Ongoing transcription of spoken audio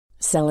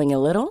Selling a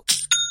little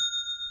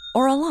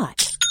or a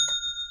lot?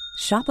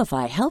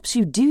 Shopify helps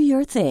you do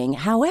your thing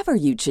however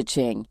you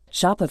cha-ching.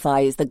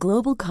 Shopify is the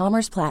global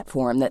commerce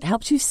platform that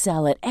helps you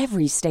sell at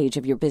every stage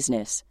of your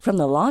business. From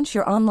the launch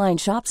your online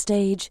shop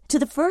stage to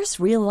the first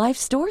real-life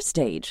store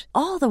stage,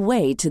 all the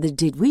way to the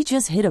did we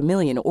just hit a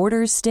million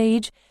orders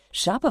stage.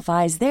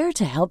 Shopify is there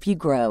to help you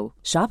grow.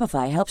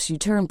 Shopify helps you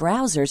turn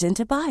browsers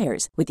into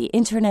buyers with the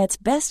internet's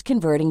best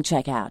converting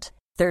checkout.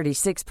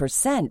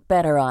 36%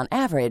 better on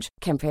average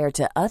compared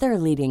to other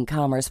leading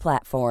commerce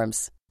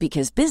platforms.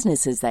 Because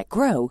businesses that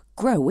grow,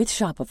 grow with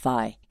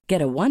Shopify.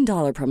 Get a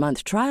 $1 per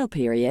month trial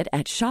period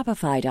at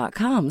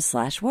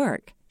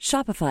shopify.com/work.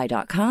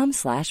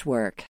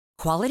 Shopify.com/work.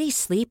 Quality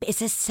sleep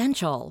is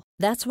essential.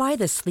 That's why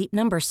the Sleep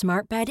Number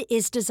Smart Bed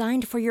is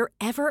designed for your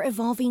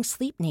ever-evolving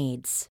sleep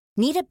needs.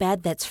 Need a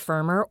bed that's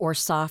firmer or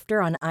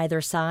softer on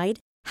either side?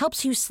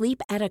 Helps you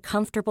sleep at a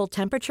comfortable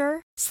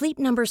temperature? Sleep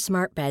Number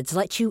Smart Beds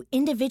let you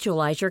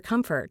individualize your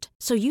comfort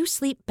so you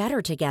sleep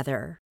better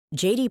together.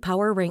 J.D.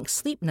 Power ranks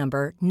Sleep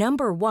Number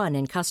number 1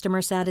 in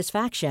customer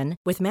satisfaction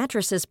with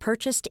mattresses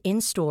purchased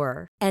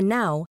in-store. And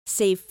now,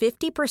 save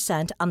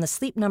 50% on the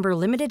Sleep Number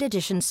Limited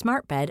Edition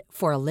Smart Bed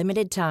for a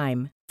limited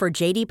time. For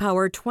J.D.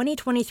 Power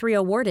 2023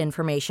 award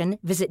information,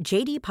 visit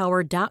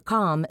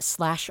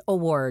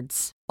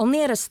jdpower.com/awards.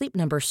 Only at a Sleep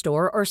Number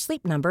store or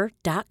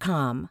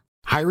sleepnumber.com.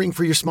 Hiring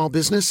for your small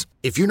business?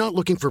 If you're not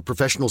looking for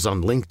professionals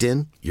on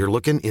LinkedIn, you're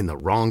looking in the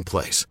wrong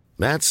place.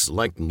 That's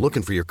like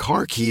looking for your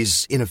car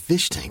keys in a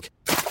fish tank.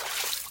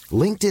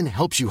 LinkedIn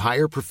helps you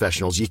hire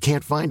professionals you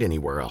can't find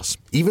anywhere else,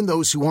 even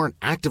those who aren't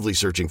actively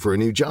searching for a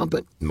new job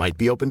but might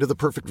be open to the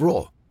perfect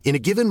role. In a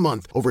given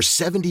month, over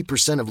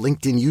 70% of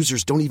LinkedIn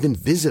users don't even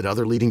visit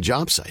other leading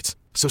job sites.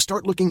 So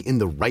start looking in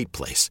the right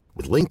place.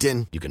 With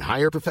LinkedIn, you can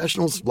hire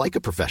professionals like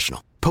a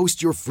professional.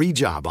 Post your free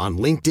job on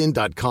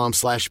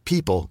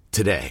linkedin.com/people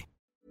today.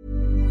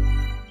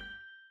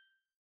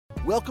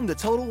 Welcome to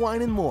Total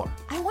Wine & More.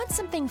 I want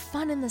something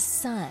fun in the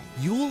sun.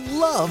 You'll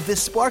love this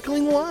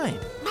sparkling wine.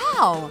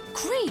 Wow,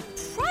 great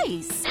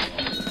price.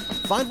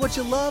 Find what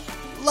you love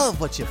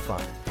what you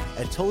find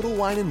at Total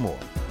Wine & More.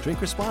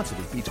 Drink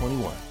responsibly,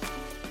 B21.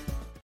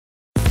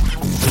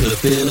 The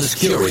Fearless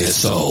Curious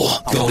Soul.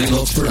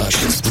 Goldilocks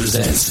Productions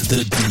presents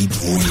The Deep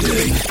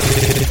Reading.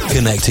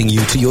 Connecting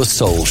you to your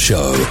soul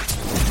show.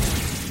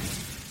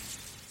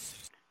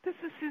 This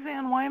is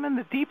Suzanne Wyman,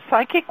 the Deep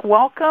Psychic.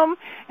 Welcome,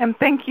 and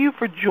thank you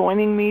for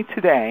joining me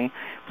today.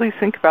 Please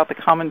think about the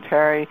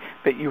commentary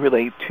that you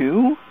relate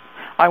to.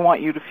 I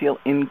want you to feel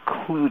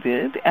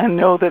included and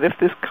know that if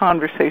this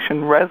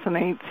conversation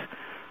resonates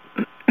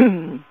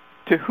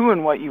to who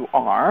and what you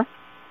are,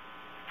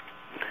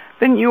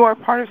 then you are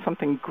part of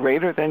something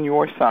greater than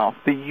yourself.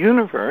 The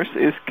universe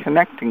is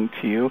connecting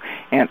to you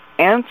and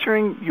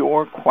answering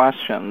your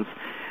questions.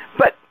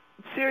 But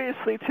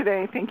seriously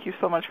today, thank you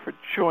so much for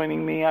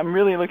joining me. I'm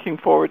really looking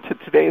forward to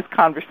today's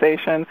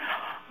conversation.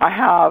 I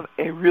have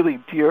a really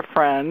dear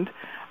friend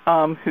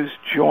who's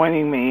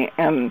joining me,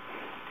 and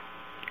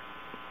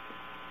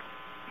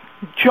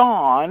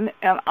John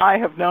and I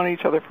have known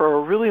each other for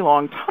a really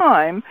long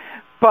time,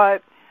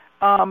 but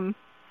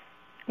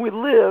we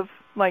live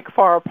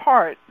far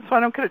apart, so I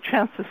don't get a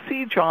chance to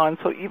see John,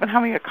 so even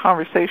having a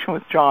conversation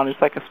with John is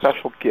like a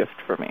special gift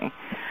for me.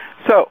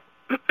 So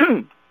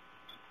I'm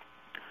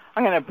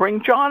going to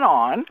bring John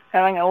on,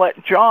 and I'm going to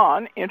let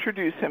John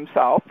introduce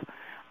himself.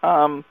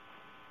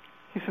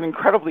 He's an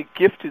incredibly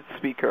gifted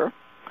speaker,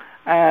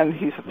 and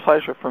he's a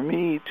pleasure for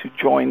me to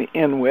join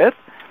in with.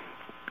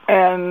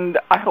 And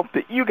I hope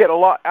that you get a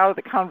lot out of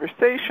the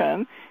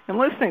conversation in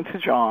listening to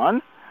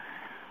John.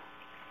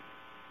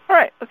 All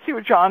right, let's see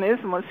what John is,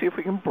 and let's see if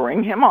we can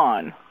bring him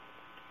on.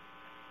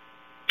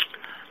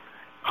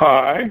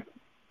 Hi,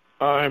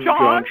 I'm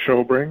John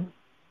Schobring.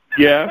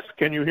 Yes,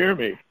 can you hear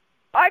me?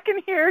 I can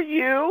hear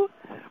you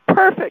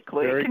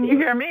perfectly. Can you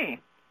hear me?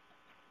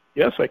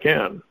 Yes, I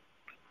can.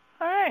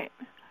 All right.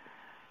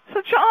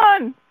 So,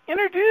 John,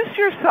 introduce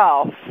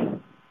yourself.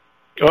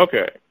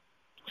 Okay.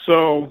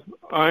 So,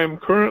 I'm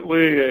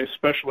currently a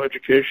special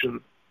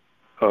education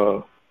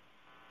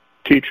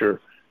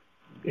teacher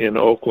in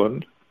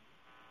Oakland.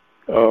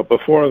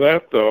 Before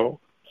that, though,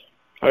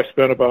 I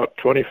spent about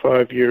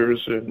 25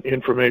 years in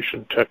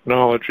information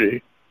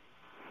technology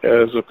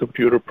as a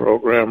computer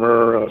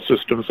programmer, a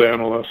systems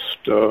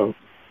analyst, and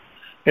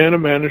a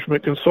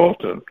management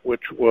consultant,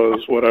 which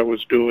was what I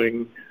was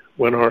doing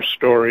when our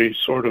story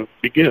sort of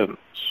begins.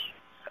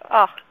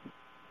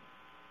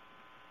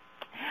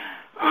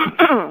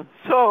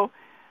 So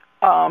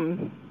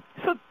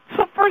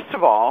first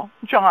of all,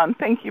 John,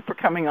 thank you for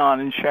coming on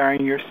and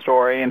sharing your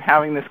story and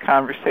having this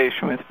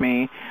conversation with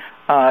me.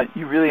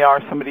 You really are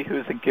somebody who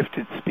is a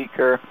gifted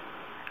speaker.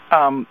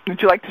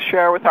 Would you like to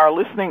share with our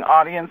listening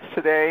audience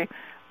today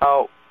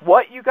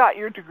what you got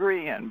your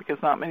degree in?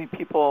 Because not many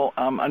people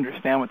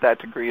understand what that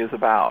degree is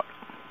about.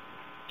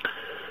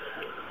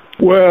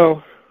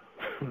 Well,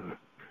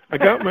 I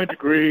got my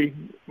degree,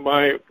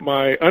 my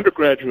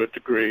undergraduate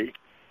degree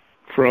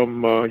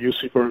from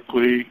UC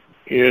Berkeley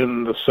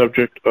in the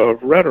subject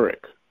of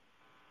rhetoric.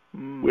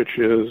 which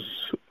is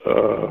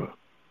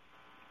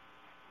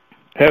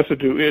has to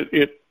do.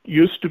 It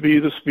used to be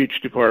the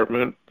speech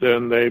department,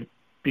 then they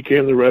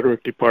became the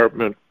rhetoric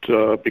department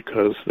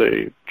because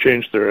they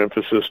changed their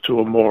emphasis to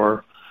a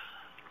more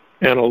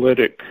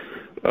analytic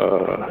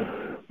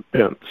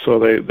bent. So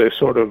they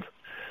sort of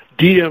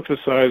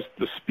de-emphasized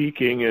the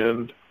speaking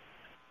and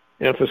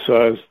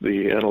emphasized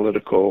the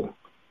analytical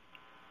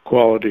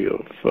quality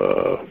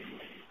of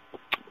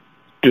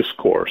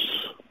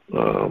discourse.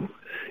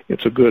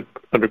 It's a good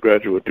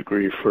undergraduate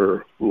degree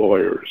for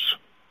lawyers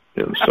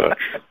and such.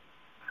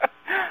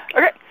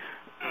 Okay.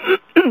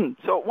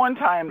 So at one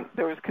time,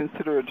 there was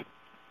considered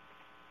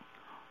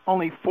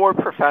only 4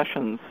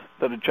 professions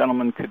that a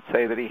gentleman could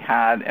say that he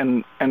had,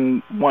 and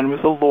one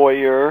was a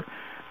lawyer,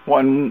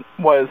 one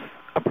was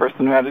a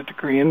person who had a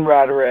degree in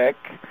rhetoric,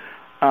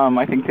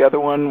 I think the other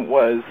one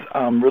was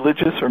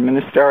religious or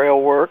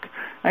ministerial work.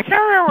 I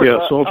can't remember.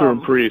 Yeah, soldier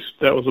and priest.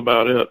 That was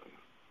about it.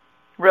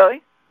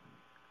 Really?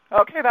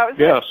 Okay, that was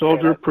it. Yeah,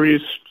 soldier,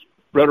 priest,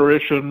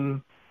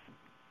 rhetorician,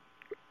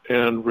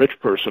 and rich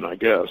person, I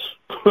guess.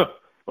 Well,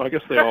 I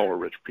guess they all were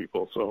rich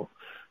people. So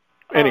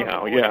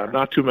anyhow,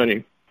 not too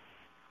many.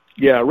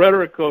 Yeah,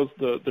 rhetoric goes,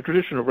 the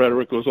tradition of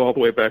rhetoric goes all the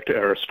way back to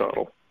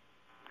Aristotle.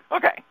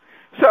 Okay.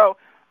 So,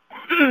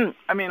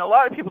 I mean, a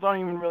lot of people don't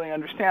even really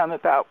understand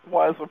that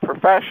was a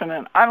profession,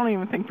 and I don't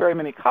even think very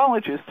many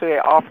colleges today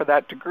offer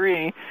that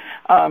degree.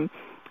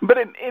 But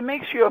it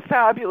makes you a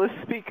fabulous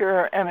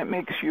speaker, and it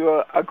makes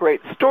you a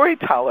great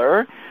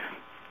storyteller.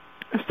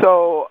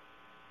 So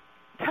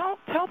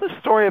tell the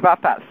story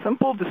about that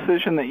simple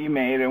decision that you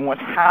made and what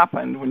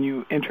happened when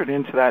you entered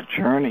into that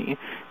journey,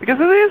 because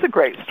it is a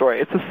great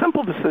story. It's a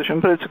simple decision,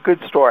 but it's a good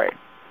story.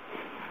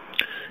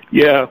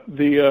 Yeah,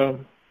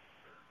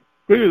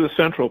 really the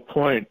central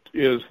point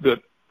is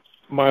that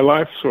my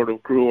life sort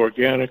of grew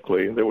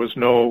organically. There was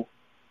no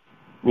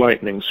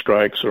lightning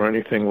strikes or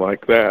anything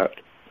like that.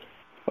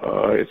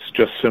 It's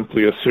just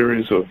simply a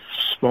series of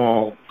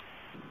small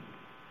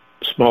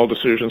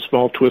decisions,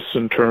 small twists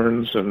and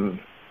turns, and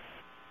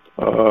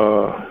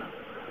for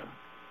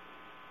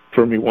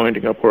me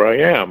winding up where I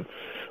am.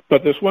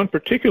 But this one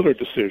particular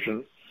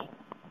decision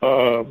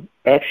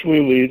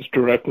actually leads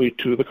directly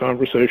to the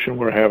conversation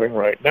we're having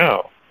right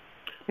now.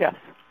 Yes.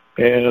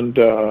 And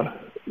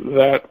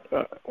that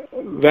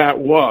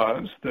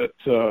was that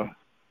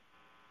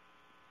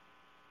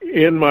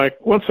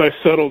once I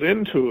settled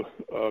into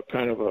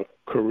kind of a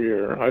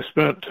career, I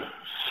spent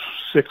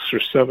 6 or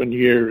 7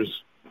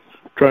 years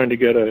trying to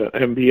get an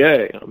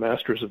MBA, a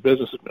Master's of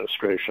Business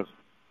Administration,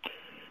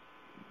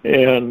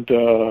 and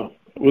it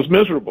was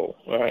miserable.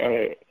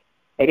 I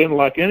didn't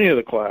like any of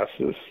the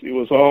classes. It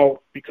was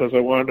all because I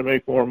wanted to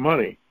make more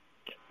money.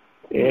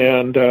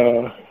 And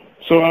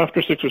so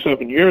after 6 or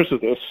 7 years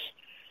of this,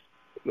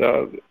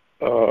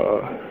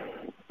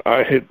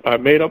 I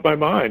made up my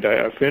mind.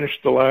 I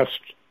finished the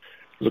last.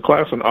 It was a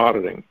class on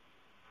auditing.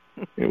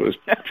 It was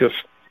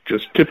just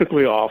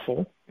typically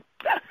awful.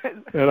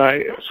 And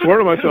I swore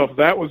to myself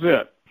that was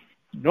it.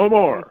 No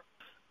more.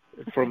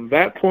 From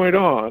that point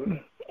on,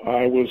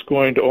 I was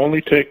going to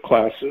only take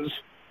classes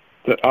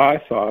that I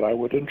thought I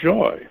would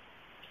enjoy.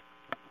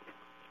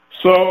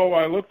 So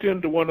I looked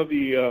into one of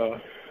those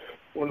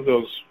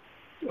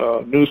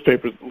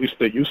newspapers, at least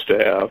they used to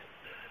have,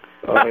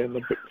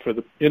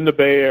 in the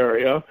Bay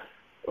Area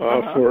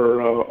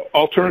for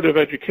alternative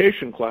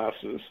education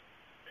classes.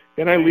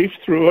 And I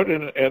leafed through it,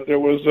 and there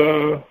was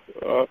a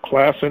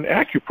class in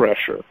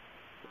acupressure.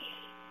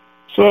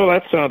 So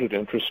that sounded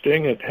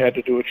interesting. It had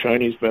to do with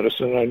Chinese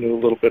medicine. I knew a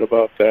little bit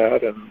about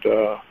that, and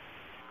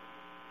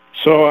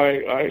so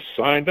I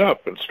signed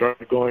up and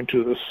started going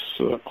to this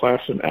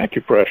class in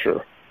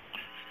acupressure.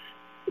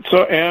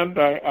 So, and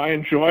I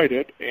enjoyed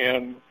it,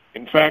 and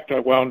in fact, I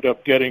wound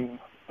up getting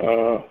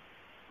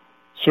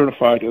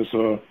certified as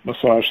a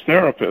massage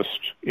therapist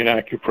in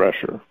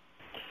acupressure.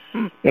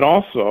 And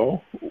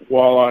also,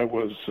 while I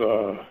was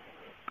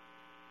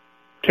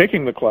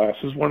taking the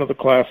classes, one of the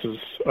classes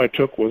I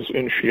took was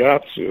in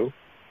shiatsu,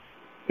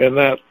 and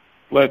that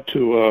led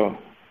to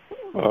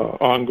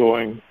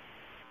ongoing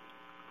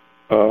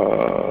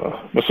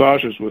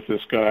massages with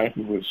this guy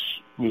who was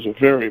a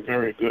very,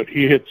 very good.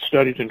 He had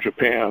studied in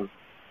Japan,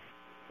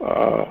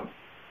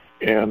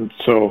 and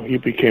so he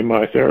became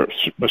my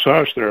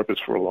massage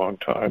therapist for a long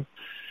time,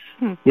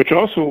 which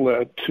also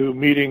led to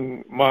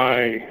meeting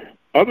my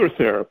other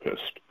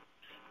therapist,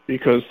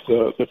 because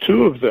the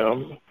two of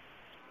them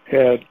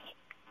had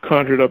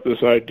conjured up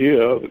this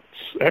idea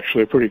that's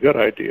actually a pretty good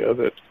idea,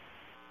 that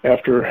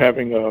after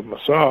having a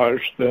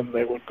massage, then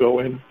they would go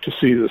in to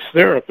see this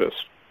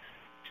therapist.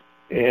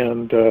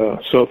 And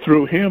so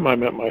through him, I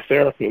met my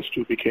therapist,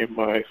 who became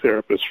my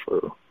therapist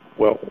for,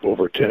 well,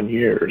 over 10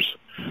 years.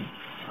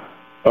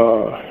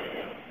 So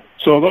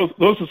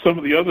those are some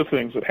of the other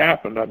things that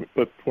happened,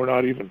 but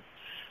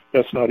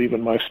that's not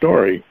even my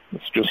story.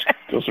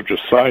 Those are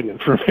just side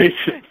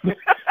information.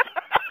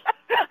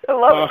 I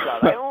love it,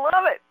 John. I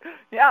love it.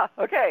 Yeah.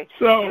 Okay.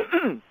 So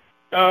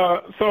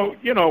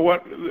you know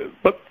what?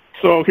 But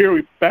so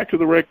here back to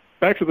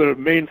the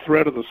main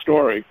thread of the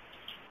story.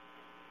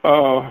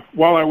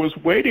 while I was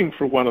waiting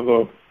for one of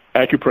the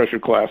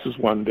acupressure classes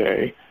one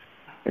day,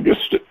 and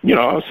just, I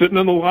was sitting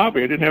in the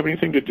lobby. I didn't have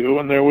anything to do,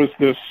 and there was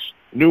this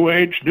New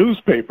Age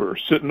newspaper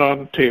sitting on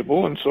the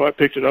table, and so I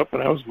picked it up,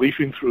 and I was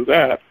leafing through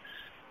that.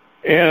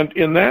 And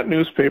in that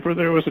newspaper,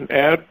 there was an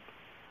ad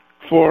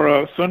for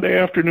a Sunday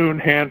afternoon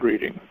hand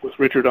reading with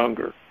Richard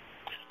Unger.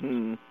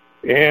 Mm.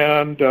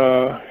 And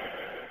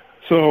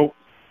so,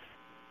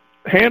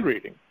 hand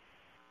reading.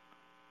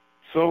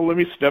 So let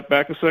me step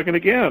back a second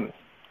again.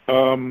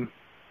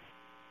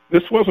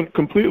 This wasn't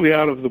completely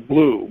out of the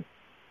blue.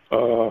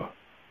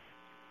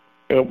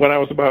 When I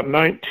was about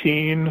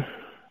 19,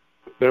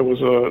 there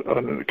was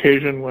an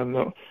occasion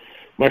when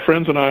my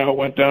friends and I all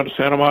went down to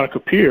Santa Monica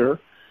Pier.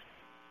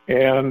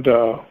 And,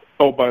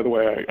 by the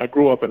way, I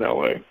grew up in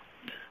L.A.,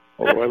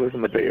 although I live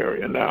in the Bay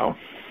Area now.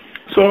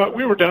 So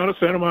we were down at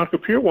Santa Monica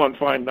Pier one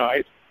fine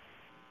night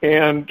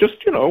and just,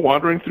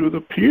 wandering through the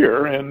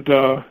pier, and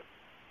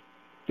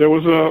there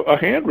was a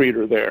hand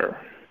reader there,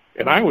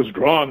 and I was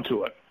drawn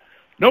to it.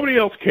 Nobody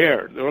else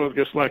cared. They were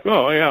just like,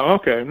 oh, yeah,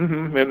 okay,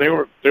 mm-hmm. And they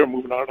were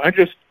moving on.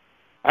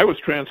 I was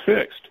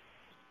transfixed.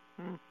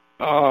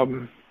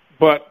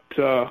 But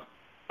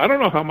I don't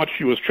know how much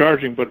she was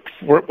charging, but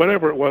for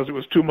whatever it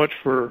was too much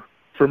for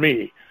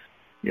me.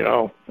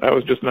 I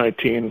was just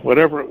 19.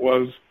 Whatever it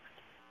was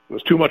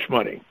too much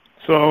money.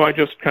 So I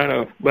just kind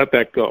of let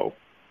that go.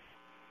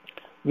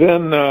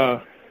 Then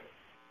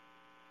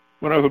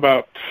when I was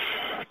about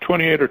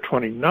 28 or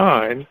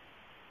 29,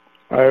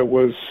 I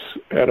was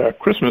at a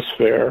Christmas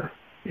fair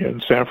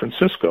in San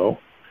Francisco,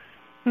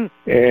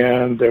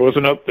 and there was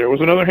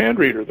another hand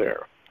reader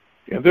there.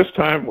 And this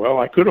time,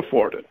 I could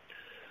afford it.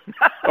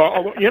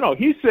 Although,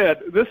 he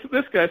said, this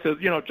guy says,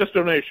 just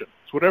donations,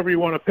 whatever you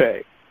want to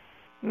pay.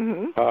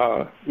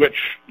 Mm-hmm.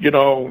 Which,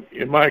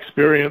 in my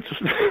experience,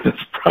 is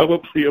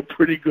probably a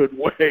pretty good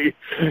way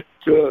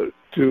to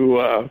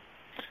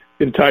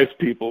entice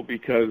people,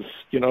 because,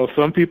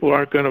 some people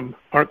aren't going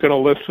to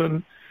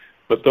listen,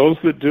 but those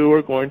that do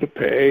are going to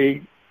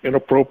pay an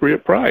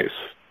appropriate price.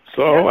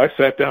 So I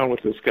sat down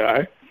with this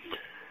guy,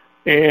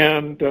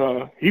 and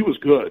he was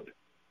good.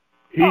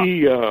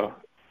 He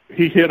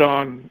hit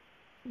on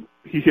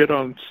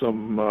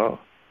some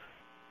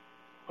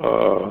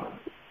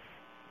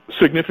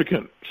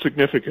significant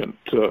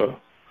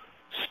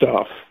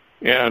stuff,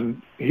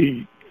 and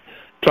he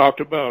talked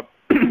about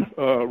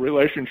a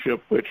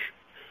relationship which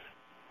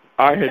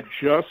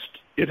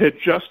it had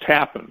just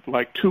happened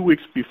like 2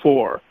 weeks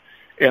before,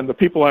 and the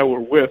people I were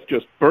with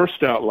just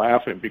burst out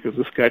laughing because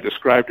this guy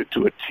described it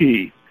to a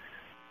T,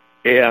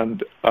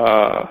 and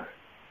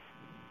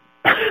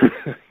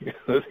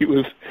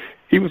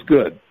he was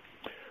good.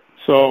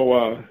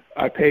 So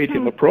I paid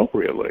him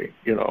appropriately,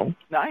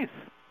 Nice.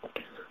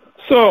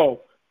 So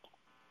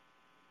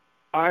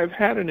I've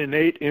had an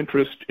innate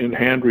interest in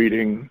hand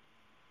reading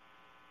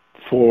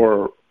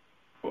for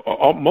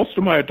most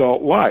of my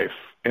adult life,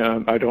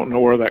 and I don't know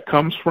where that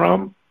comes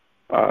from.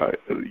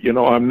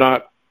 I'm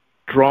not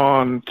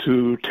drawn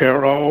to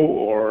tarot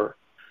or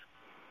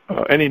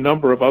any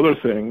number of other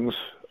things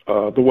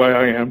the way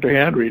I am to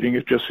hand reading.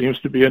 It just seems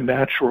to be a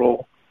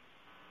natural,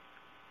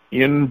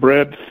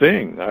 inbred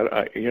thing.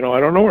 I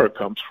don't know where it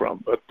comes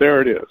from, but there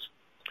it is.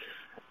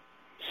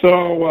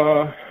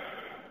 So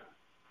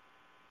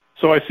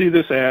I see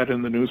this ad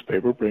in the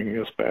newspaper, bringing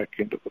us back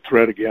into the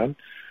thread again.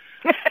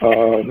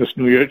 This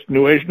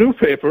New Age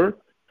newspaper,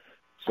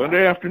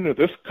 Sunday afternoon,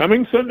 this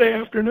coming Sunday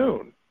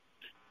afternoon,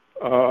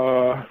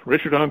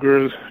 Richard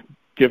Unger is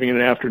giving an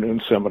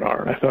afternoon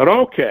seminar. And I thought,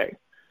 okay,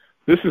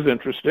 this is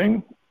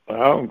interesting.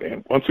 Well,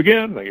 and once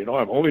again,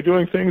 I'm only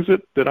doing things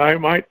that I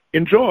might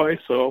enjoy,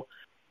 so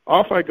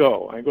off I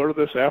go. I go to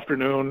this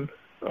afternoon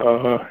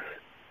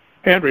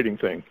hand reading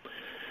thing.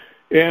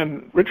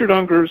 And Richard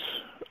Unger's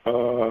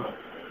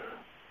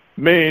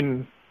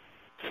main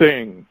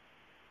thing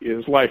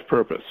is life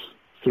purpose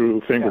through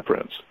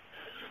fingerprints. Yeah.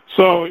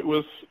 So it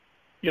was,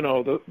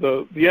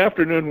 the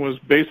afternoon was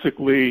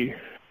basically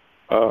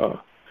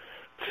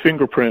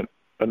fingerprint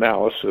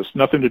analysis,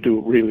 nothing to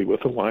do really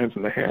with the lines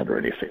in the hand or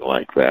anything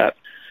like that.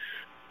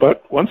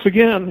 But once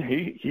again,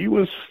 he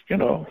was,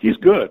 he's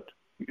good.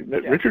 Yeah.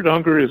 Richard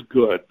Unger is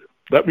good.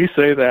 Let me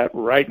say that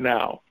right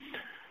now.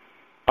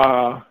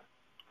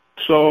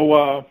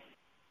 So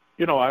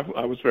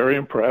I was very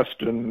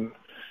impressed, and,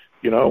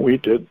 we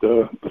did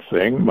the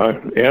thing.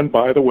 And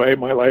by the way,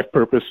 my life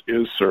purpose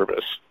is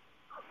service.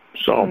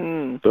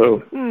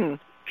 So,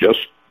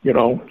 just,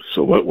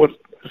 so what is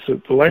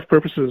it? The life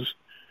purpose is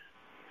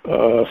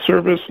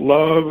service,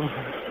 love,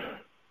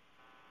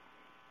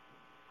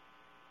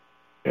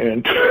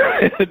 and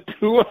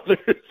two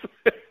others.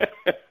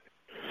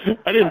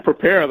 I didn't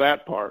prepare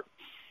that part.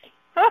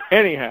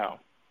 Anyhow,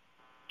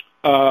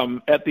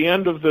 at the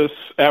end of this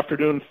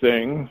afternoon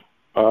thing,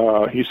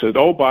 he said,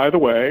 oh, by the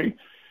way,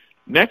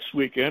 next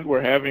weekend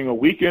we're having a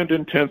weekend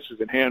intensive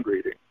in hand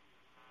reading.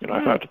 And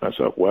I thought to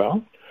myself,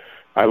 well,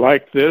 I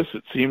like this.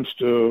 It seems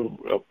to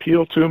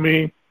appeal to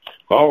me.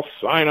 I'll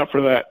sign up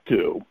for that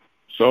too.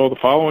 So the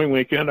following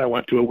weekend I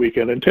went to a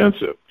weekend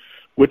intensive,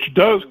 which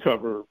does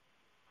cover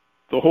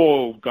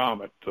whole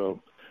gamut,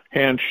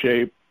 hand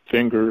shape,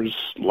 fingers,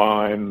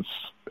 lines,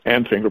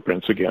 and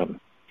fingerprints again.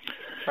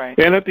 Right.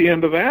 And at the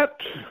end of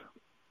that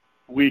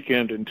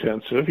weekend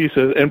intensive, he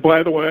says, and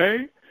by the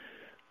way,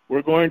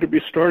 we're going to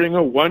be starting a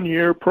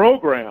 1-year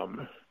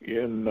program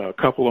in a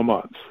couple of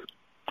months.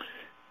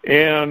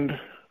 And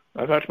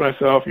I thought to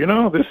myself,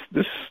 this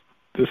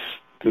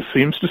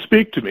seems to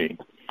speak to me.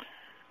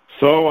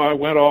 So I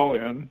went all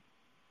in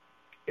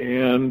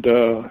and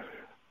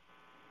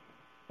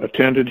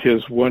attended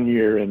his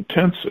 1-year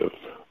intensive.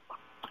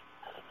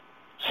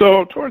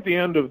 So toward the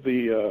end of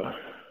the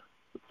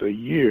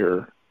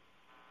year,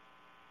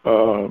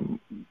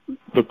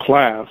 the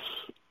class,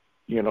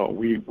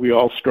 we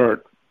all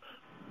start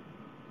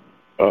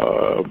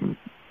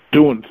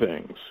doing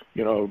things,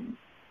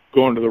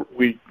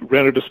 we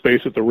rented a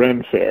space at the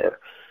Ren Fair,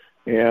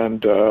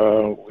 and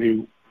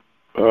we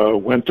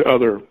went to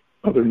other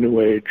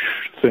New Age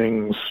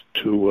things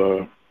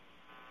to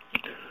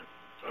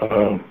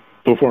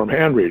perform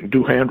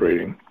do hand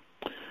reading,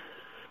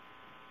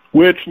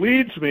 which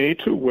leads me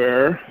to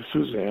where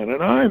Suzanne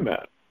and I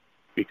met,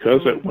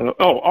 because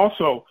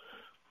also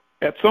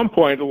at some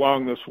point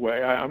along this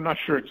way, I'm not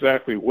sure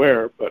exactly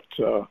where, but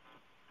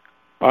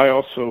I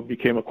also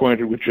became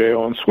acquainted with J.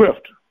 Owen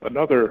Swift,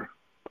 another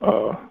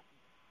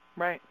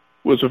right.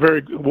 was a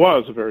very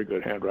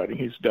good handwriting.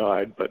 He's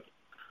died, but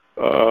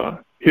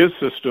his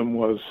system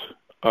was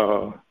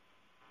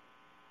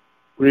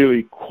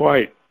really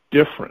quite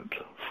different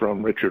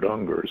from Richard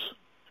Unger's.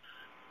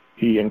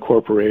 He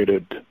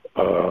incorporated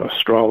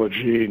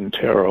astrology and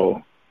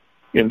tarot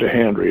into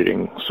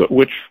handreading,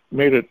 which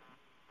made it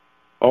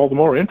all the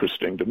more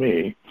interesting to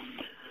me.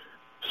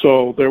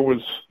 So there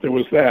was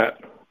that,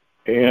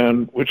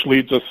 and which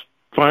leads us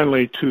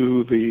finally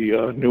to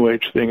the New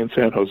Age thing in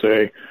San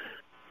Jose,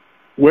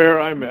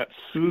 where I met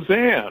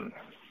Suzanne,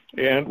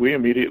 and we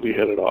immediately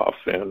hit it off.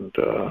 And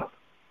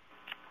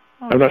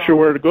I'm not sure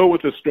where to go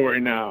with this story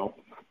now.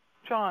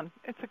 John,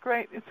 it's a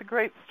great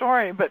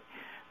story, but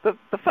the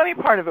funny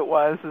part of it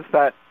is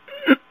that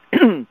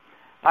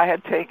I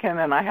had taken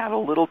and I had a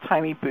little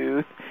tiny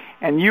booth,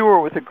 and you were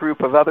with a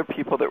group of other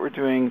people that were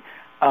doing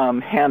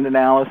hand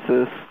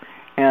analysis,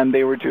 and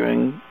they were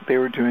doing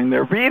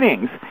their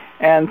readings.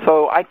 And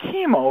so I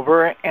came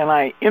over and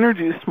I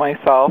introduced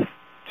myself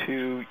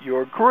to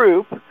your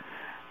group,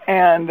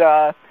 and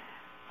I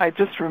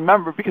just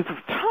remember, because of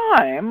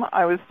time,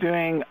 I was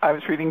reading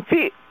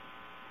feet.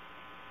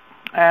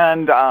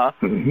 And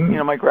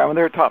my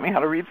grandmother had taught me how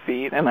to read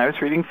feet, and I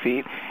was reading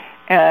feet,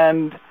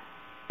 and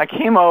I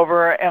came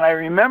over, and I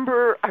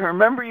remember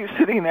you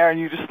sitting there and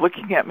you just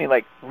looking at me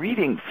like,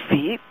 reading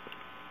feet?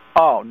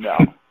 Oh, no.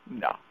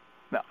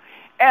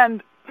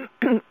 And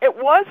it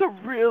was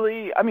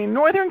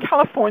Northern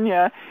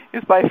California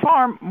is by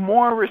far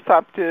more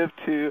receptive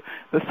to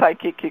the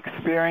psychic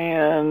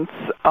experience,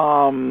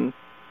 all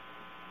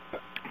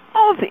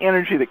of the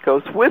energy that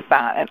goes with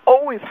that, and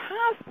always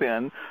has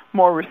been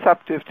more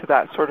receptive to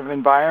that sort of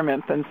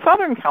environment than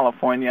Southern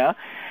California.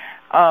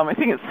 I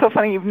think it's so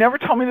funny. You've never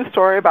told me the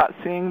story about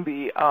seeing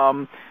the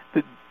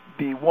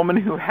woman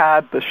who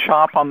had the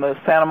shop on the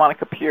Santa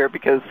Monica Pier,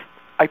 because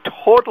I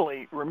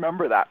totally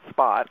remember that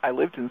spot. I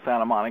lived in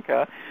Santa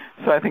Monica,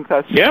 so I think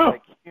that's just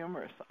like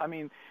humorous. I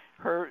mean,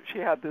 she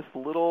had this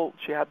little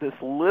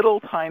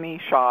tiny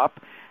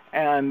shop,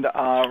 and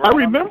I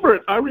remember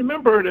it. I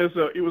remember it as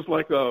it was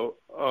like a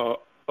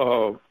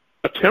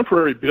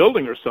temporary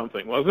building or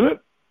something, wasn't it?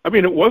 I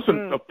mean, it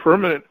wasn't a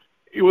permanent.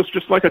 It was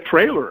just like a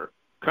trailer,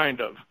 kind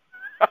of.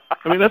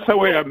 I mean, that's the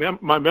way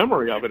my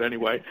memory of it,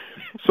 anyway.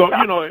 So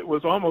it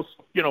was almost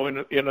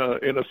in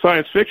a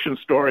science fiction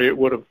story, it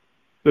would have.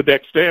 The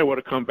next day I would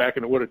have come back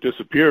and it would have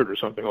disappeared or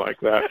something like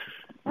that.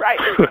 Right.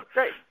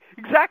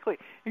 Exactly.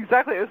 It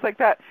was like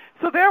that.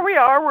 So there we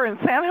are. We're in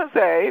San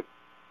Jose.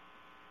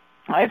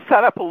 I've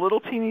set up a little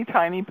teeny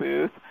tiny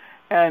booth,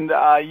 and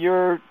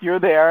you're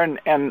there,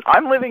 and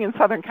I'm living in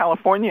Southern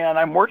California, and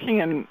I'm working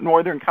in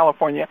Northern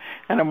California,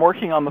 and I'm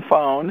working on the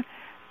phone,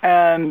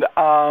 and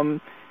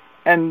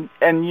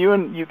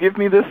you give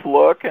me this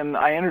look, and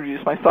I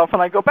introduce myself,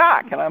 and I go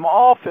back, and I'm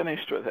all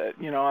finished with it.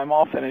 I'm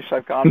all finished.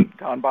 I've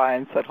gone by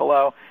and said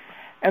hello.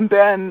 And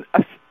then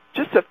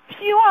just a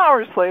few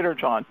hours later,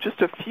 John,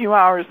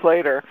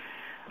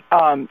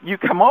 you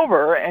come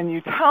over and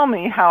you tell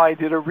me how I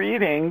did a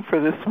reading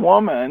for this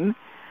woman,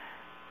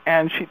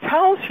 and she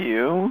tells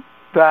you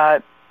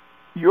that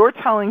you're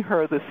telling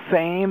her the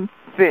same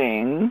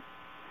thing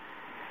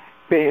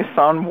based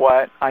on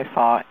what I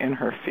saw in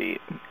her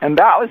feet. And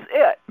that was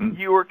it.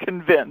 You were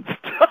convinced.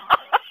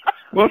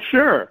 Well,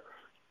 sure.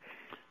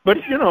 But,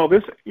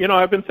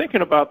 I've been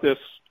thinking about this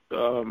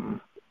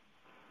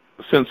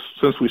since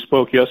we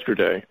spoke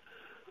yesterday.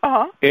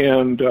 Uh-huh.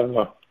 And,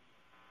 one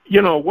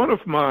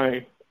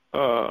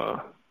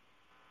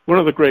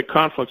of the great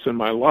conflicts in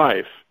my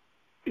life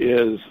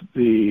is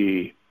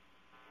the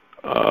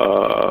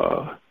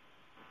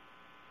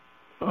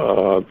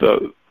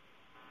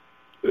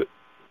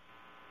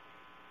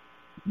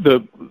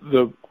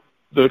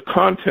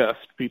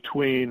contest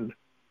between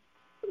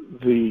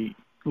the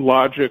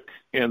logic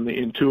and the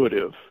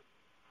intuitive.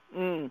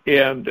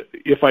 And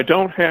if I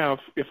don't have,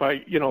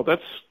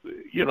 that's,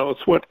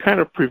 it's what kind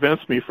of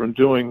prevents me from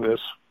doing this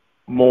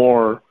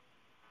more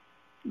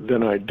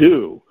than I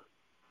do,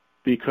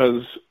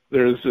 because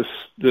there's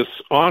this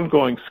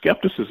ongoing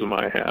skepticism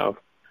I have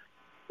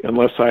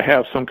unless I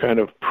have some kind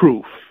of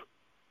proof.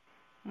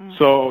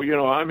 So,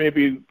 I may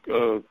be,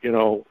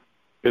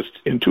 as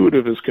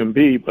intuitive as can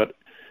be, but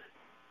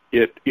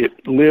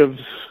it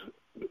lives,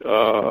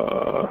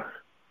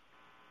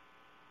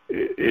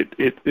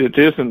 it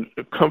isn't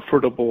a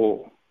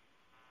comfortable,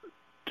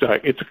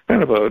 it's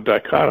kind of a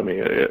dichotomy.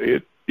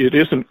 It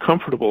isn't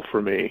comfortable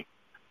for me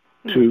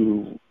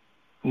to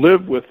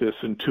live with this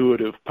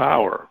intuitive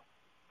power.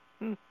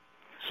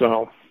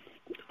 So,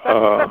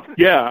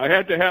 I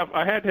had to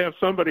have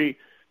somebody,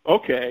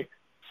 okay,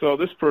 so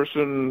this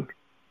person,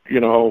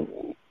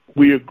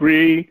 we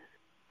agree,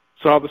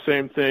 saw the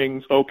same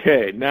things,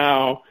 okay,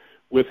 now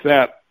with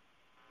that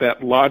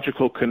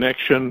logical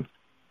connection,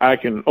 I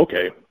can,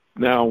 okay,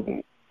 now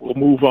we'll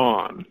move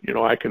on.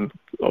 I can,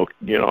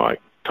 I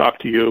talk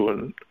to you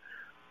and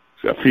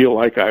I feel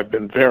like I've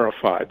been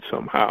verified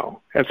somehow,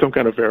 had some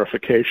kind of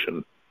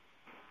verification.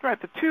 Right,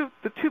 the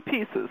two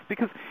pieces,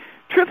 because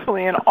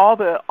truthfully, in all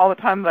the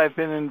time that I've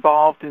been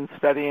involved in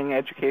studying,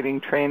 educating,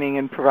 training,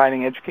 and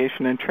providing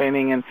education and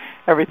training and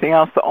everything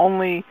else, the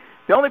only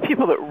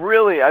people that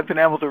really I've been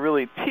able to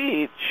really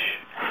teach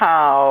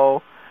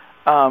how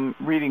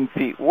reading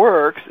feet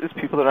works is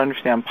people that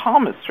understand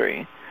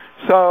palmistry.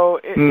 So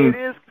it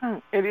is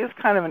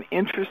kind of an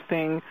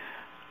interesting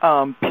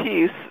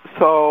piece.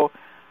 So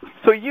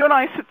you and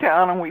I sit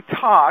down and we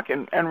talk,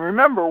 and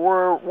remember,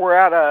 we're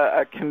at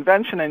a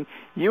convention, and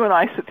you and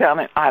I sit down,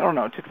 and I don't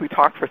know, did we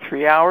talk for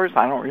 3 hours?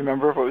 I don't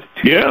remember if it was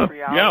 2 or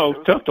 3 hours. Yeah,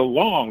 it took a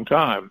long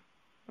time.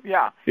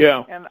 Yeah.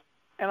 Yeah.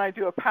 And I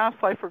do a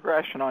past life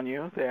regression on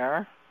you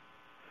there.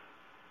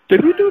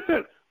 Did we do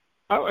that?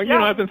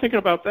 I've been thinking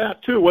about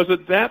that too. Was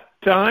it that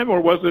time,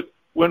 or was it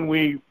when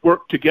we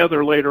worked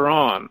together later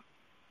on?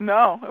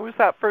 No, it was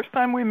that first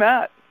time we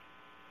met.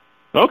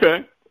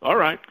 Okay. All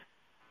right.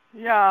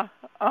 Yeah.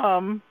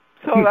 So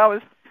that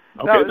was.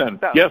 Okay then.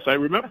 Yes, I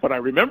remember. But I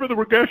remember the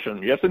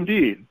regression. Yes,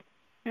 indeed.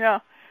 Yeah.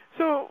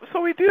 So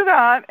we do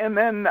that, and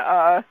then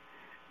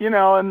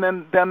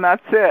and then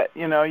that's it.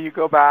 You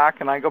go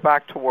back, and I go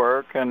back to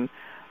work, and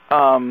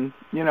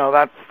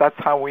that's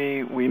how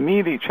we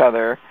meet each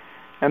other,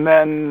 and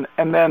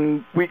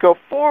then we go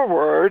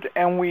forward,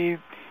 and we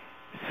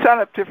set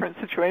up different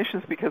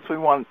situations because we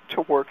want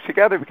to work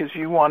together, because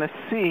you want to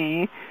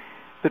see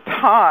the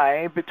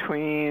tie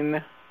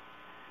between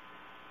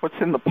what's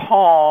in the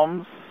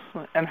palms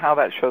and how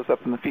that shows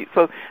up in the feet.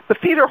 So the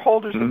feet are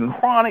holders of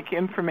chronic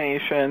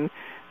information.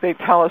 They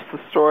tell us the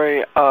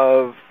story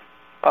of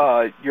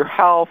your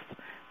health.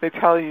 They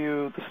tell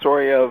you the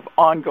story of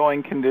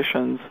ongoing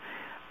conditions.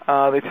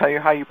 They tell you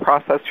how you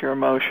process your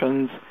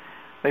emotions.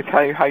 They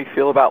tell you how you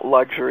feel about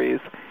luxuries.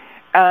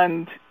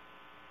 And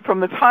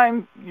from the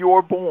time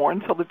you're born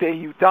till the day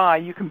you die,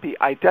 you can be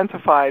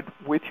identified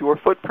with your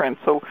footprint.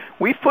 So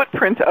we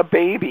footprint a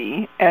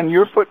baby, and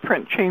your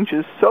footprint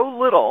changes so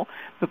little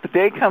that the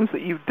day comes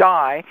that you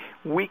die,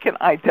 we can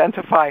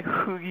identify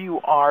who you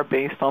are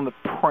based on the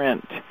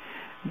print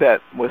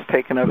that was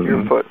taken of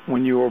your foot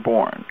when you were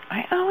born.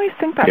 I always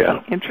think that's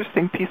an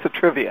interesting piece of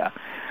trivia.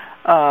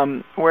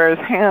 Whereas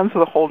hands are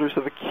the holders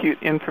of acute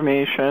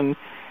information,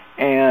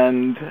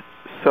 and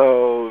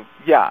so,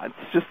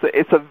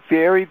 it's a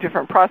very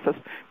different process.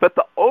 But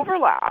the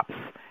overlaps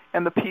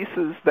and the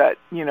pieces that,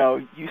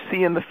 you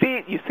see in the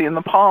feet, you see in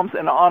the palms,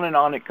 and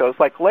on it goes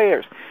like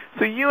layers.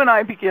 So you and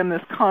I begin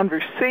this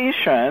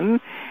conversation,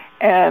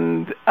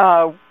 and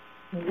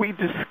we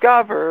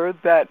discover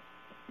that,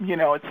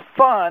 it's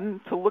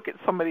fun to look at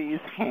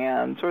somebody's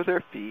hands or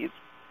their feet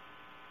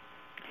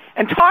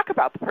and talk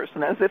about the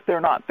person as if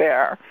they're not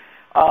there.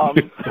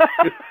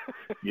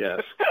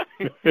 Yes.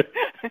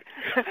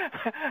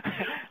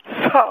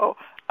 So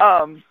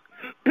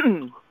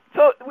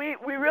we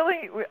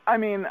really, I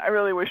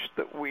really wish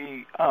that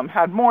we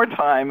had more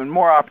time and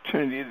more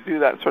opportunity to do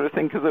that sort of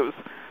thing, because it was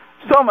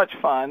so much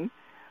fun.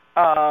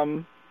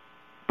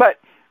 But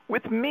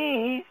with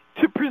me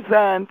to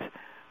present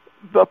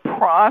the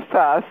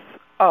process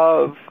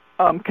of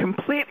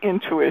complete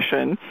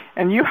intuition,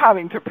 and you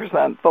having to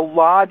present the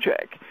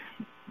logic.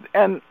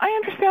 And I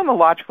understand the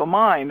logical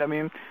mind.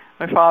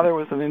 My father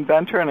was an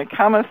inventor and a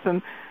chemist,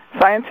 and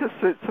scientists,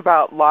 it's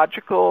about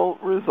logical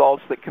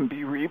results that can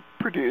be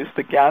reproduced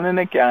again and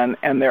again,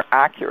 and they're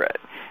accurate.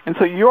 And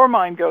so your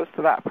mind goes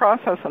to that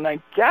process, and I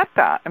get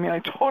that. I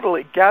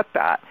totally get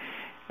that.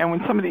 And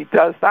when somebody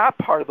does that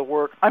part of the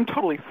work, I'm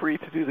totally free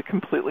to do the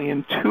completely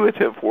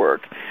intuitive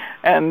work.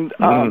 And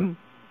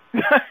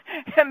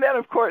and then,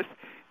 of course,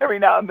 every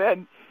now and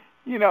then,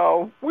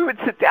 we would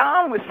sit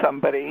down with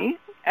somebody,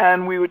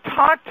 and we would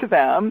talk to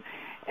them,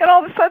 and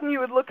all of a sudden you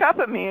would look up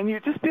at me, and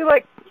you'd just be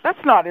like,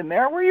 that's not in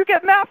there. Where are you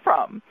getting that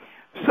from?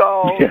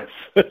 So, yes.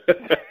 Where'd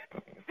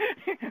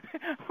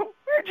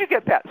you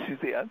get that,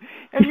 Suzanne?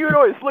 And you would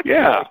always look at me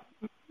like,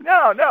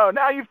 No.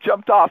 Now you've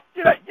jumped off.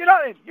 You're not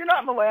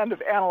in the land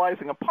of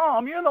analyzing a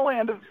palm. You're in the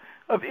land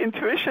of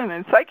intuition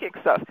and psychic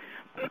stuff.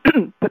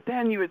 But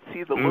then you would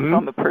see the look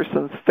on the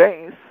person's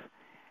face,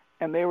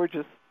 and they were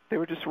just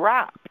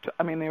rapt.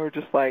 I mean, they were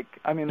just like,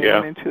 they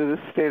went into this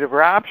state of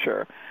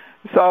rapture.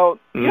 So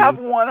you have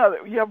one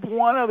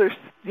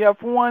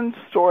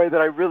story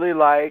that I really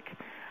like,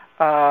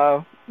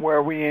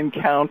 where we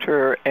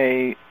encounter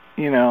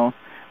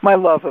my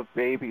love of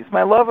babies.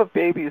 My love of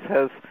babies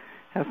has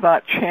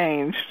not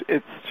changed.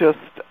 It's just,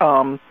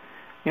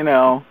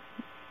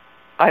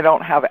 I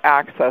don't have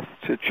access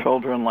to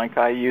children like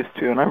I used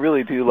to, and I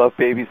really do love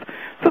babies.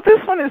 So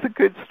this one is a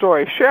good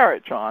story. Share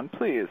it, John,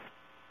 please.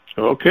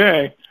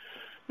 Okay.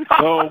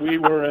 So we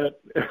were at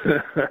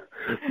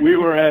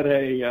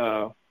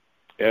a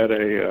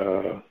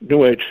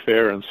New Age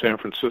fair in San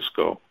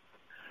Francisco,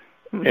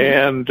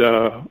 and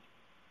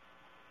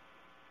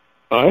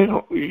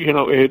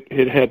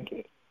it had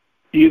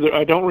either,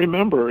 I don't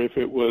remember if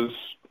it was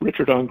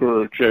Richard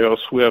Unger or J.O.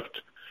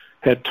 Swift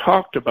had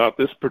talked about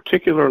this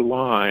particular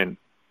line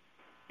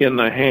in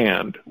the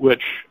hand,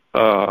 which,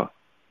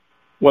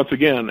 once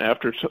again,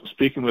 after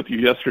speaking with you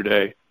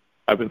yesterday,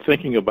 I've been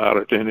thinking about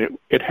it, and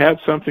it had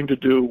something to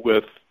do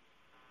with,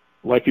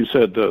 like you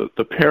said,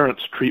 the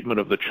parent's treatment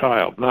of the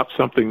child, not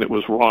something that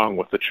was wrong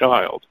with the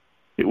child.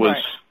 It was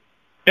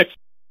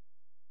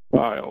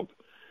child.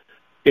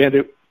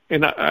 And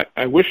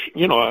I wish,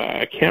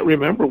 I can't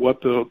remember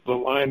what the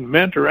line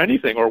meant or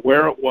anything or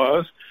where it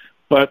was,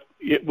 but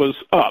it was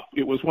up.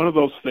 It was one of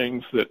those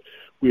things that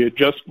we had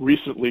just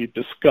recently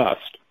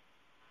discussed,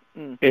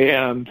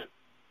 and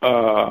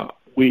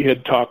we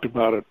had talked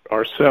about it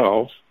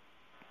ourselves.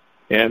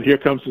 And here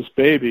comes this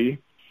baby.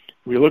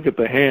 We look at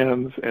the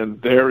hands, and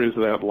there is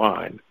that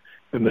line.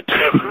 And the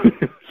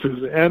two,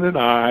 Suzanne and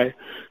I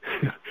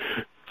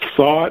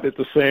saw it at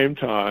the same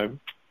time,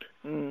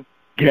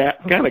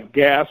 kind of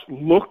gasped,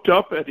 looked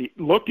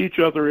each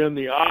other in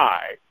the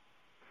eye.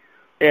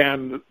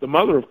 And the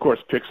mother, of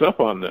course, picks up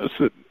on this.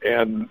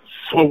 And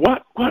so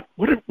what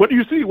do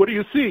you see? What do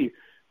you see?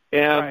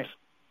 And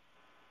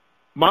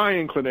my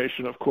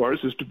inclination, of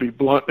course, is to be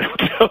blunt and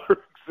tell her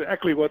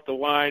exactly what the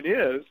line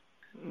is,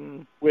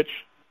 which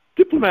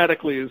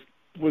diplomatically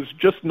was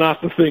just not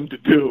the thing to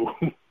do.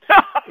 And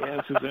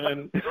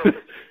Suzanne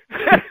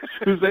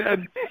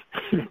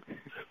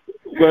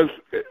was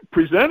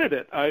presented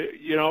it.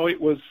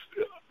 It was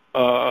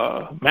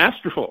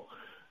masterful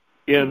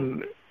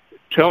in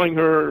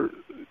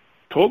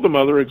told the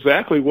mother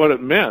exactly what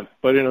it meant,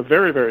 but in a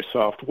very, very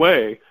soft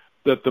way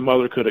that the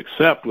mother could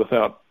accept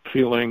without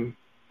feeling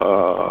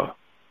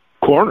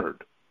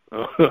cornered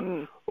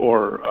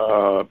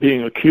or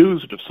being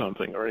accused of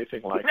something or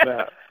anything like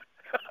that.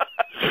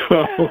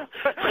 So,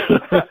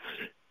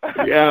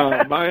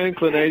 yeah, my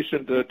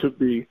inclination to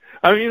be,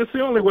 it's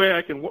the only way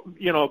I can,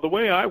 the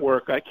way I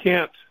work, I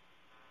can't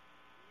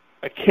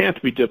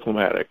be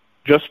diplomatic.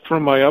 Just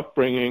from my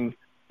upbringing,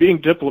 being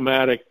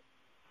diplomatic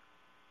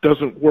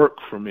doesn't work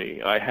for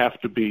me. I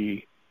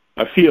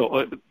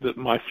feel that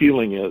my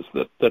feeling is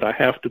that I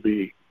have to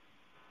be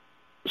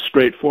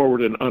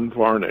straightforward and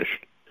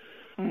unvarnished,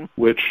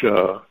 which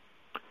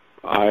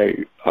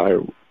I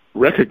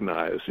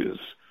recognize is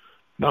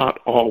not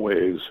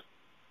always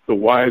the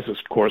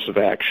wisest course of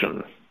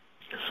action.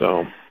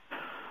 So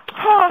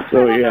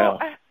yeah.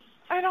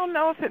 I don't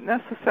know if it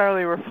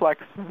necessarily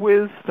reflects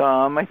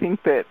wisdom. I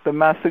think that the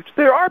message,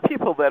 there are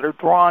people that are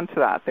drawn to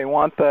that. They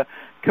want the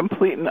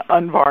complete and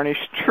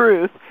unvarnished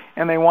truth,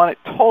 and they want it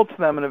told to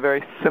them in a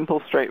very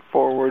simple,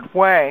 straightforward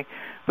way.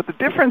 But the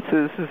difference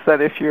is that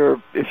if you're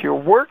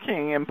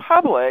working in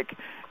public,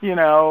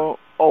 a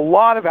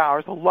lot of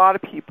hours, a lot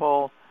of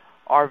people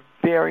are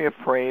very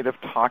afraid of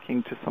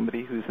talking to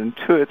somebody who's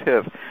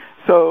intuitive.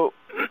 So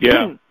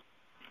yeah,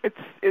 it's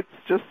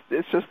just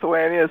the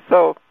way it is.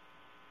 So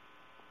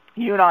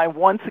you and I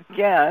once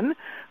again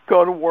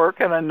go to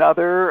work at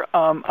another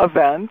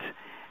event,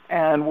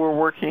 and we're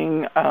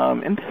working.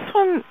 And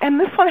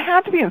this one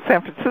had to be in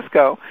San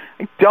Francisco.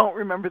 I don't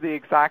remember the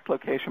exact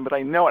location, but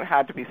I know it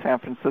had to be San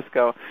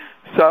Francisco.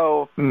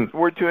 So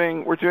we're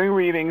doing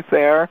readings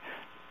there,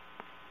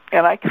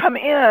 and I come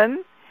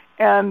in.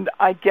 And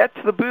I get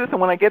to the booth,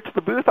 and when I get to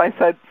the booth, I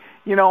said,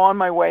 on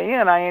my way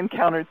in, I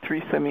encountered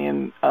 3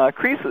 simian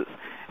creases.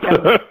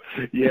 And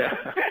yeah.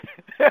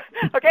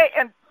 Okay,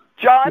 and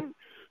John,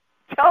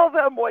 tell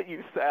them what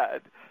you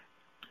said.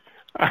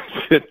 I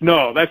said,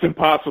 no, that's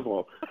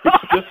impossible.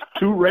 It's just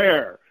too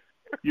rare.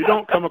 You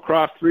don't come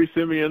across 3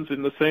 simians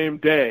in the same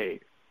day.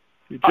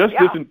 It just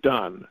isn't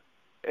done.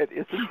 It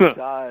isn't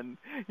done.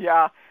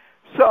 Yeah.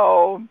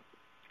 So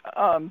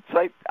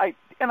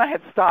I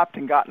had stopped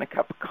and gotten a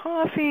cup of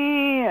coffee,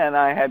 and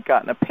I had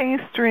gotten a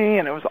pastry,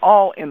 and it was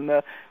all in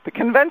the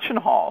convention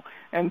hall.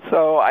 And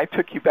so I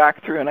took you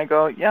back through, and I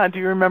go, yeah, do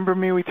you remember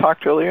me? We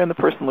talked earlier, and the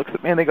person looks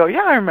at me, and they go,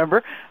 yeah, I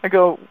remember. I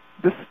go,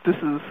 this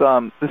is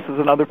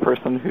another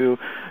person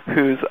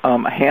who's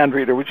a hand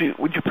reader. Would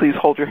you please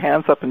hold your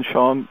hands up and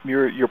show them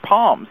your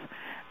palms?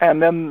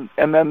 And then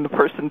the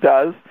person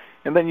does,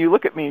 and then you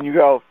look at me and you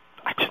go,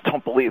 I just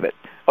don't believe it.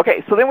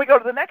 Okay, so then we go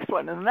to the next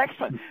one and the next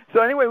one.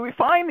 So anyway, we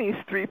find these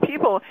 3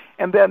 people,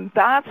 and then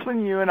that's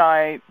when you and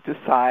I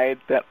decide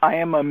that I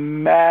am a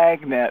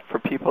magnet for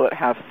people that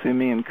have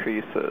simian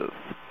creases.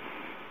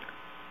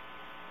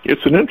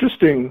 It's an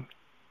interesting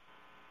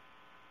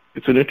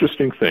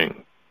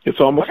thing. It's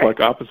almost like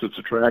opposites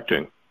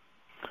attracting,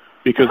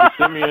 because the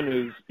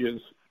simian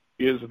is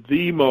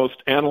the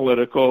most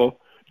analytical,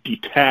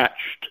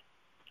 detached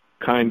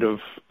kind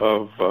of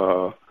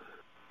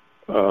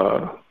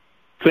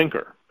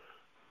thinker.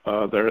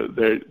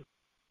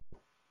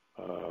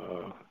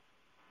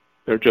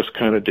 They're just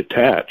kind of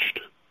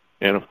detached,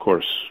 and of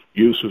course,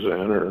 you,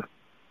 Suzanne, are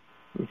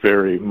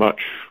very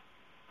much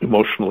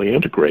emotionally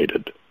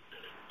integrated.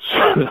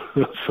 So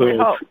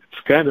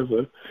it's kind of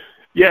we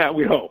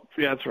hope.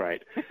 Yeah, that's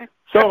right.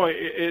 So it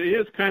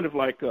is kind of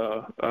like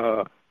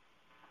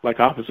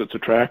opposites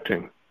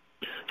attracting.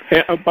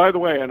 And, by the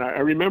way, and I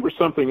remember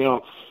something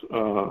else,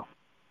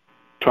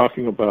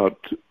 talking about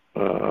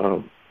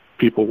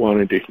people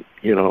wanting to,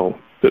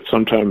 that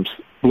sometimes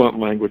blunt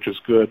language is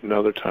good and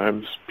other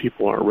times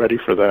people aren't ready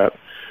for that.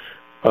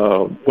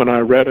 When I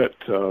read at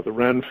the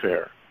Ren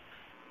Fair,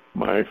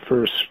 my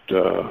first,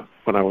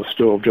 when I was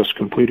still just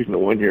completing the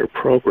 1-year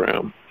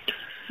program,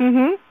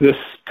 this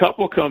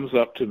couple comes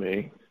up to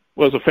me.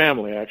 Well, it was a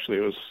family,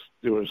 actually.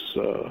 There was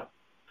a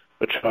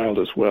child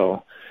as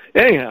well.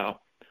 Anyhow,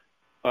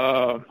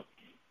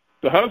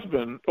 the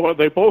husband, or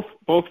they both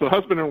the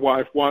husband and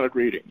wife wanted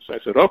readings. I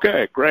said,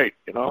 okay, great.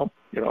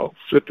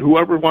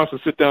 Whoever wants to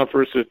sit down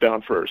first, sit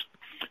down first.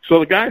 So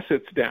the guy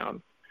sits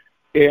down,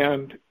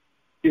 and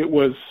it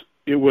was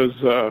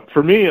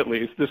for me at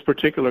least, this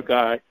particular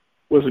guy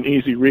was an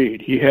easy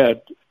read. He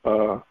had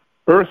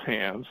earth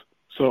hands,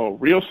 so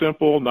real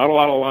simple, not a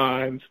lot of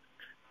lines,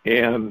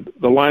 and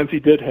the lines he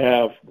did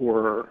have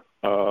were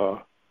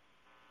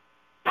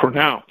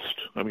pronounced.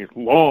 I mean,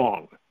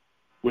 long,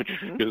 which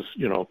is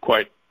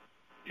quite.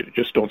 You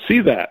just don't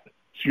see that.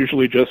 It's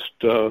usually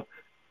just a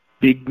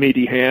big,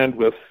 meaty hand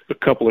with a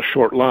couple of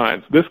short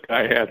lines. This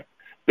guy had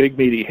big,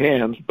 meaty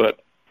hands,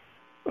 but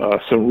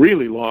some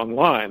really long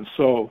lines.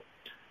 So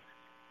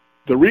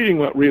the reading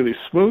went really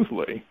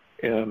smoothly,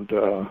 and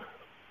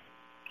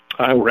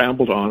I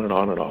rambled on and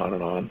on and on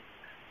and on.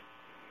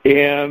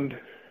 And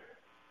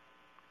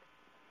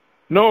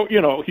no,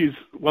 he's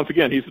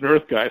an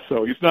earth guy,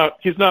 so he's not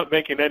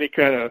making any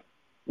kind of,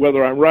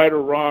 whether I'm right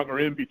or wrong or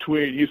in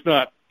between. He's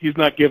not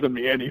giving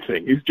me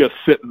anything. He's just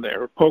sitting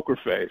there, poker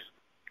face.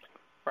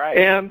 Right.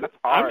 And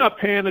I'm not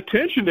paying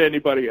attention to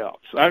anybody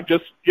else. I'm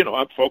just,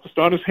 I'm focused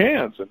on his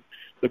hands, and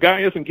the guy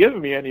isn't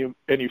giving me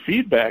any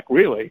feedback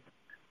really.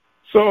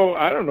 So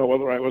I don't know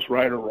whether I was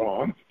right or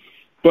wrong,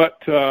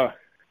 but I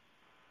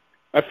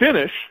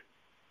finish,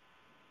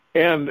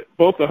 and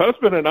both the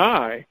husband and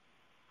I,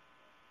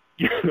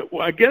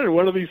 again,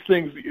 one of these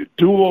things,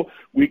 dual.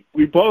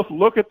 We both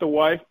look at the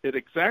wife at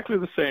exactly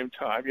the same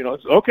time.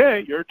 It's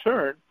okay, your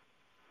turn.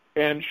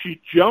 And she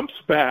jumps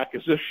back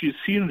as if she's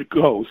seen a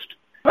ghost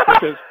and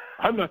says,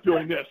 I'm not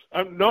doing this.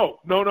 No.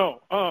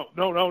 Oh,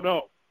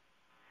 no.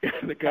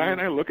 And the guy and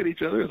I look at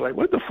each other and it's like,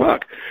 what the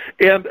fuck?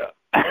 And,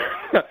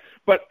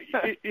 but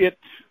it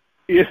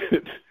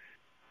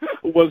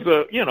was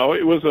I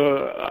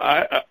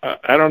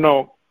don't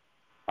know.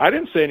 I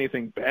didn't say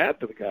anything bad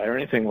to the guy or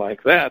anything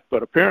like that,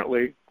 but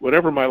apparently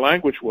whatever my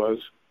language was,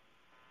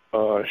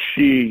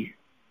 she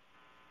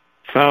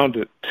found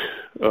it,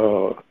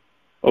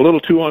 a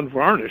little too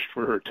unvarnished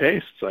for her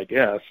tastes, I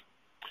guess.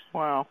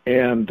 Wow.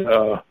 And,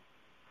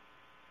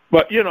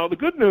 but, the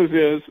good news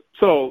is,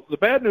 so the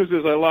bad news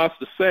is I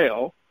lost a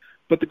sale,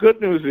 but the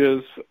good news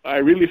is I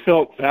really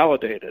felt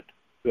validated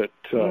that,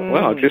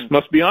 well, I just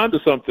must be onto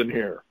something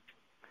here.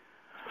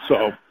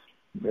 So,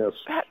 yes.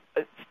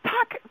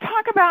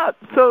 Talk about,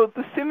 so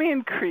the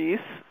simian crease,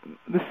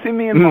 the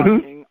simian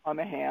marking on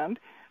the hand,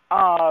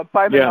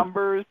 by the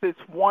numbers, it's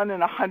 1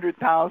 in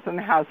 100,000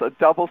 has a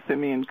double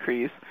simian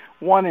crease.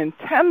 1 in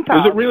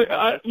 10,000. Is it really?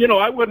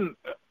 I wouldn't.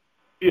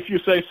 If you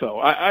say so,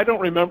 I don't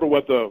remember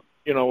what the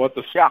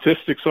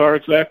statistics are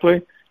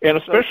exactly, and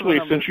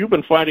especially since you've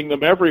been finding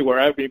them everywhere,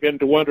 I've begun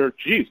to wonder.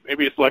 Geez,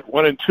 maybe it's like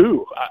 1 in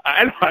 2.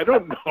 I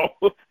don't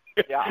know.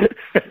 yeah,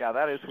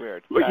 that is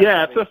weird. But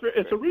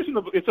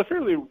it's a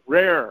fairly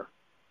rare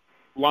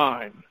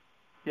line.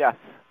 Yes.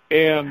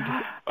 And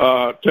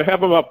to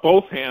have them up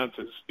both hands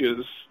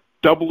is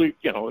doubly,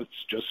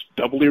 it's just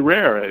doubly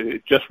rare.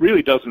 It just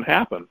really doesn't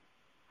happen.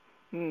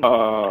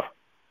 So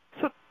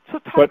talk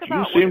but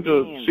about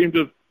you seem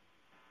to.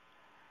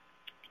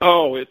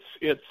 Oh, it's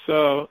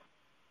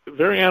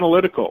very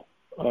analytical.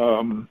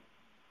 Let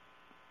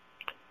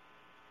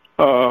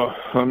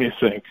me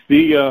think.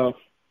 The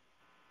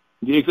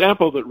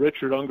example that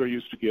Richard Unger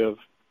used to give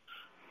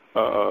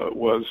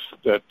was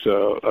that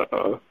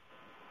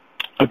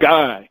a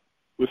guy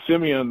with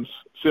simian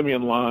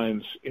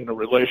lines in a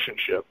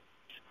relationship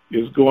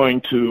is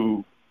going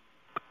to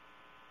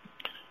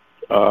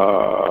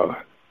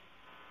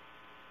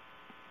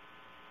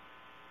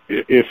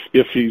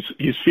if he's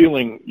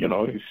feeling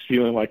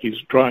like he's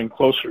drawing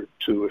closer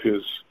to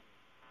his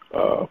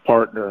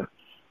partner,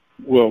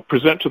 will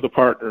present to the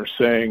partner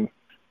saying,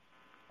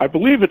 I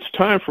believe it's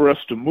time for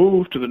us to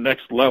move to the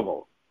next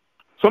level.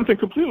 Something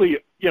completely,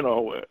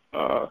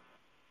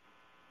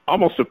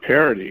 almost a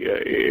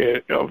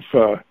parody of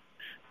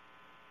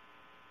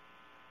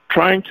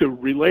trying to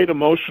relate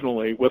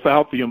emotionally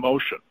without the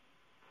emotion.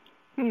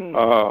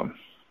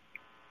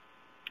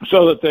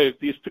 So that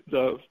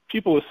the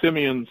people with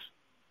simians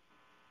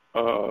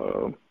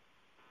can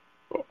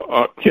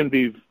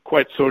be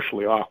quite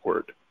socially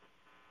awkward.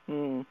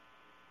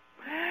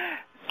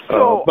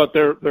 But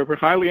they're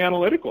highly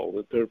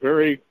analytical. They're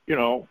very,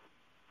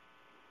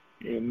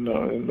 in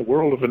the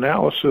world of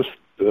analysis,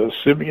 the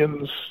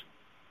simians,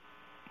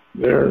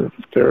 they're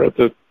at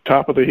the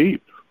top of the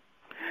heap.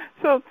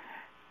 So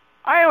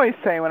I always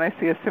say when I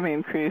see a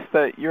simian crease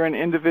that you're an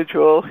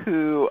individual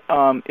who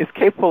is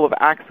capable of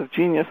acts of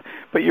genius,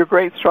 but your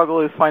great struggle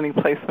is finding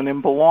placement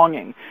and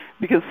belonging.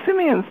 Because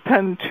simians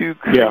tend to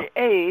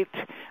create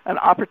an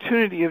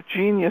opportunity of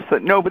genius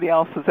that nobody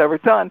else has ever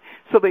done.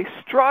 So they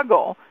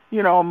struggle,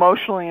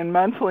 emotionally and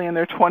mentally in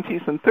their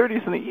 20s and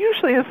 30s, and it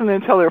usually isn't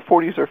until their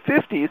 40s or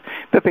 50s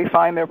that they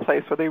find their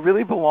place where they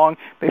really belong,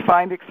 they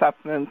find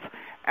acceptance,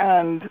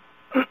 and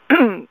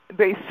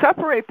they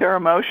separate their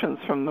emotions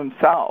from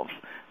themselves.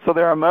 So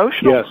their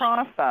emotional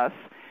process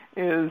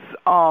is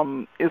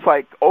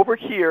like over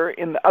here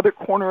in the other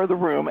corner of the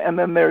room, and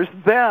then there's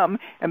them,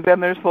 and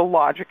then there's the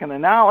logic and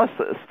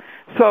analysis.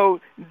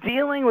 So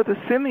dealing with a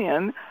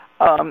simian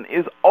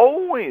is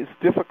always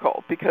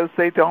difficult because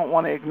they don't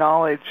want to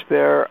acknowledge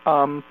their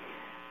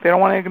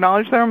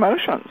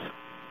emotions.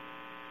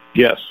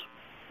 Yes.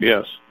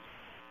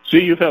 See,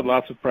 you've had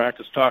lots of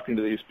practice talking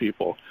to these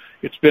people.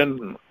 It's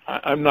been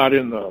I'm not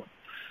in the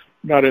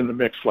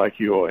mix like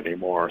you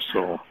anymore.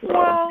 So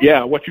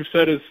what you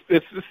said is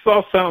this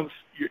all sounds.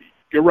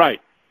 You're right.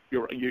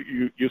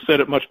 You said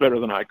it much better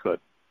than I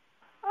could.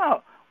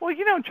 Oh well,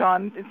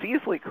 John, it's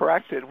easily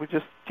corrected. We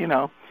just do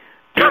a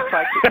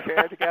psychic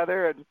chair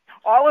together, and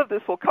all of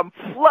this will come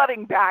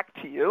flooding back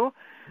to you.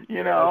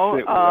 Yes,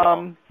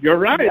 you're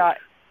right.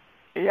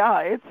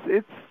 Yeah,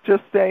 it's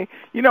just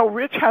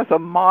Rich has a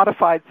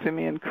modified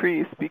simian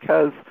crease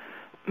because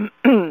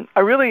I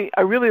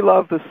really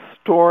love the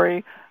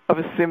story of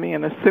a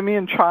simian. A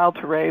simian child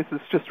to raise is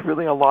just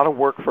really a lot of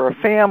work for a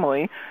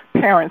family,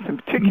 parents in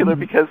particular,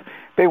 because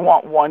they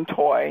want one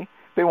toy.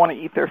 They want to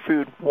eat their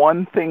food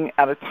one thing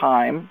at a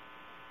time.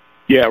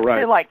 Yeah,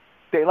 right.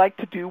 They like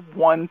to do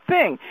one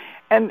thing.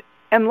 And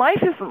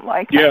life isn't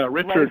like that. Yeah,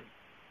 Richard.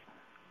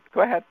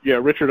 Go ahead. Yeah,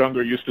 Richard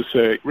Unger used to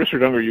say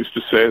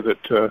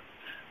that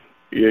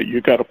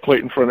you got a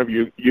plate in front of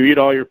you. You eat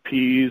all your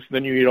peas,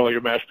 then you eat all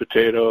your mashed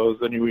potatoes,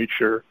 then you eat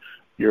your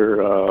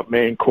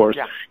main course.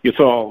 Yeah. It's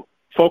all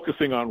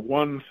focusing on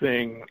one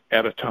thing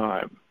at a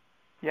time.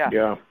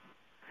 Yeah.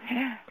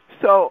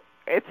 So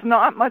it's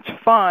not much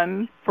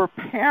fun for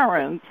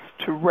parents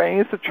to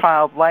raise a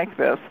child like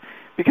this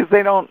because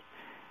they don't,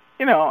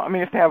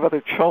 if they have other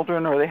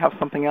children or they have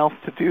something else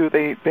to do,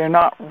 they're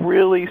not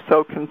really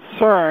so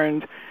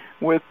concerned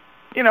with,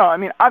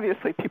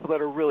 obviously people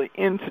that are really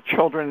into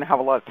children and have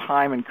a lot of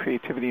time and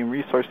creativity and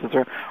resources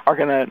are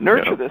going to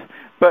nurture this.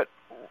 But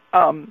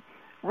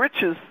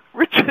Rich's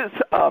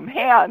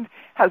hand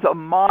has a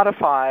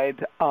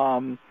modified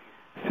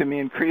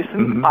simian crease,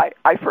 and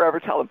I forever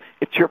tell him,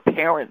 it's your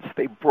parents,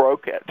 they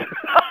broke it.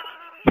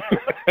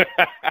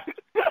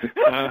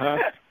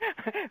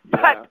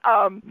 But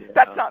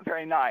that's not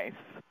very nice.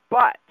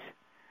 But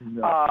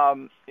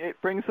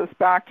it brings us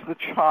back to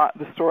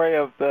the story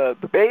of the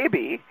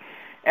baby,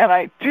 and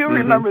I do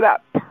remember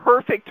that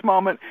perfect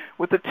moment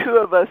with the two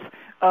of us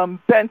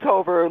bent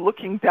over,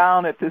 looking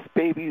down at this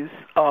baby's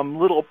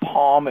little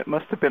palm. It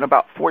must have been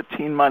about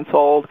 14 months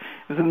old.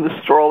 It was in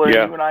the stroller.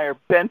 Yeah. You and I are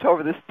bent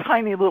over this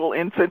tiny little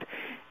infant,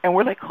 and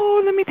we're like,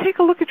 oh, let me take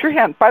a look at your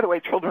hand. By the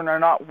way, children are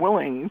not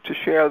willing to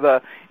share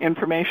the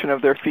information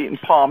of their feet and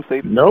palms.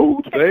 They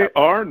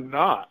are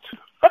not.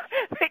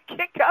 They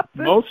kick up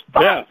this most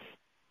deaf.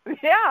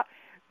 Yeah.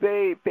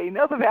 They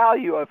know the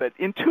value of it.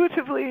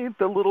 Intuitively,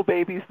 the little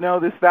babies know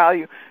this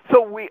value.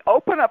 So we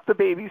open up the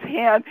baby's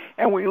hand,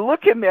 and we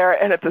look in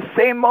there, and at the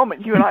same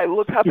moment, you and I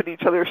look up at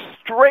each other,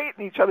 straight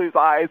in each other's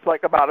eyes,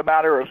 like about a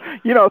matter of,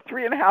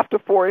 3.5 to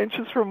 4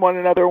 inches from one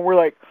another, and we're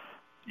like,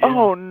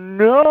 oh,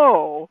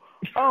 no.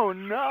 Oh,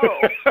 no.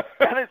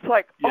 And it's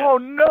like, oh,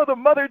 no, the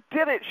mother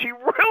did it. She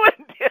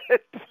ruined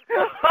it.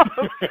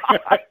 Oh,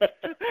 God.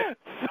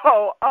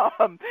 So,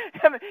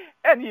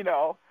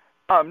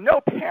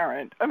 no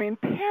parent.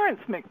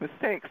 Parents make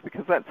mistakes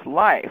because that's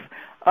life.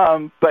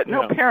 But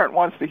no parent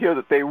wants to hear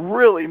that they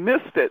really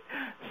missed it.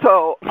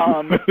 So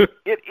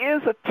it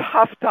is a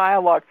tough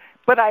dialogue.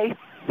 But I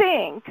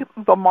think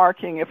the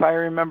marking, if I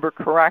remember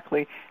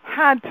correctly,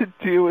 had to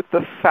do with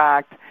the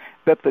fact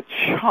that the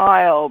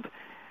child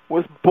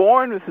was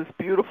born with this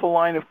beautiful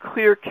line of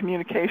clear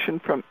communication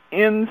from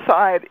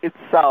inside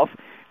itself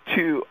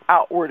to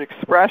outward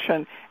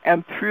expression,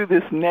 and through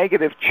this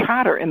negative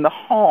chatter in the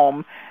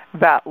home,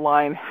 that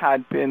line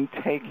had been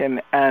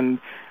taken and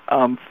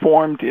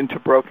formed into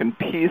broken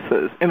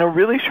pieces in a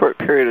really short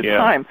period of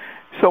time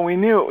So we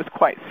knew it was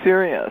quite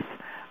serious.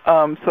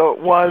 So it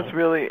was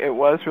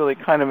really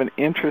kind of an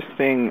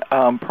interesting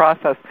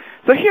process.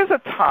 So here's a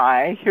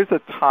tie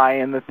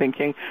in the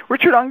thinking.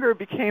 Richard Unger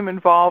became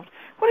involved.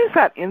 What is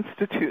that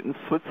institute in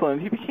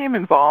Switzerland? He became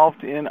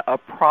involved in a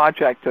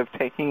project of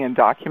taking and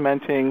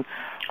documenting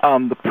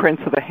the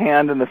prints of the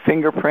hand and the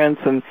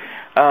fingerprints and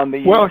the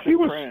use of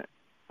print.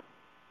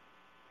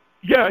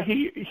 Yeah,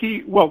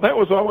 he that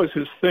was always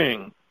his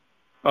thing,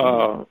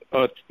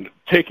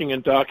 taking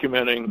and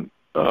documenting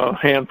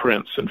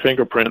handprints and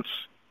fingerprints,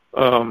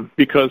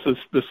 because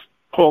this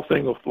whole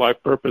thing of life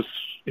purpose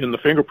in the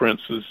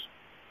fingerprints is,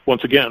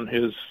 once again,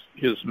 his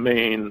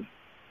main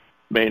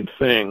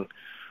thing,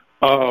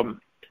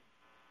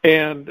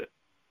 and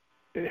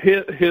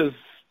his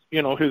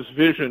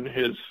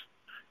vision,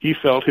 he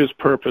felt his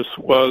purpose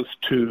was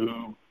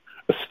to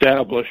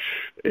establish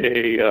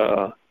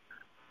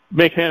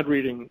make hand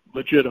reading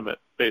legitimate,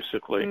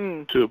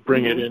 basically, to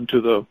bring it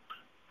into the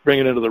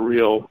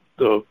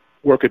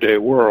workaday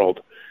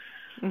world.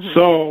 Mm-hmm.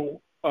 So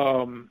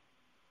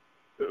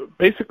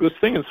basically, this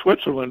thing in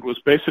Switzerland was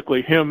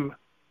basically him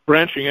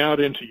branching out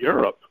into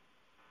Europe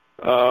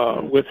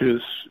with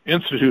his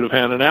Institute of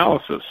Hand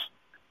Analysis,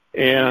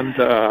 and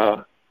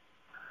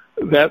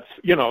that's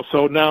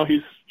so now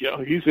he's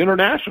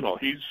international.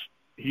 He's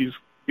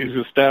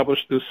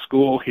established this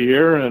school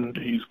here, and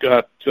he's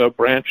got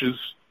branches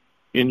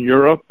in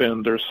Europe,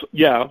 and there's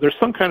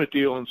some kind of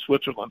deal in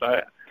Switzerland.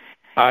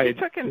 I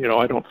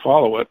don't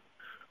follow it,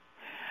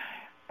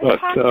 but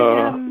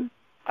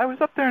I was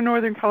up there in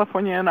Northern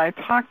California, and I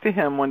talked to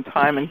him one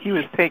time, and he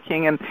was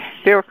and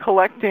they were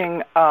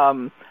collecting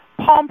palm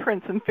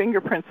prints and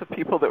fingerprints of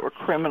people that were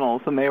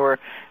criminals, and they were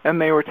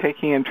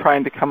taking and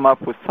trying to come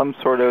up with some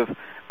sort of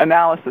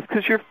analysis,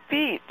 because your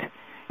feet,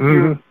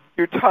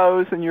 your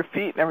toes and your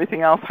feet and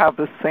everything else have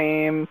the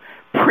same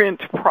print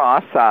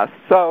process.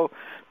 So,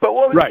 but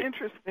what was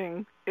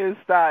interesting is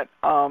that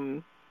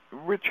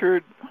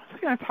Richard, what was I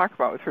going to talk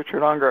about with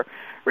Richard Unger?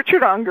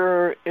 Richard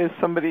Unger is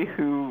somebody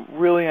who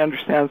really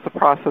understands the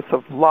process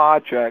of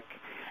logic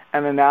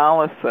and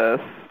analysis,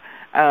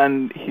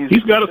 and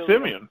he's got a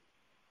simian.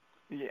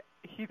 Yeah,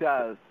 he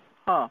does.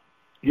 Huh.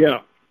 Yeah.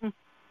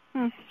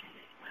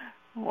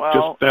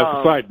 Well, just as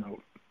a side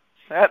note.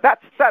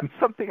 That's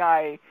something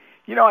I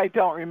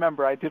don't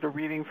remember. I did a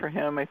reading for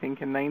him, I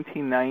think, in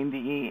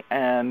 1990,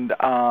 and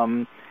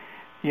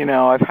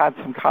I've had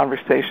some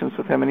conversations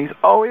with him, and he's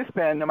always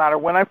been, no matter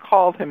when I've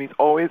called him, he's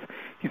always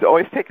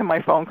taken my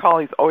phone call.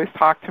 He's always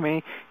talked to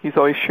me. He's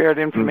always shared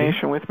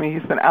information with me.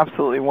 He's been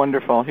absolutely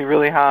wonderful. He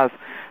really has.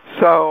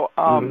 So,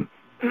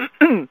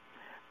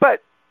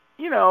 but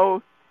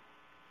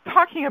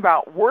talking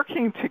about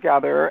working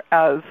together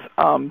as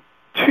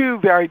two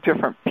very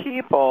different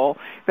people,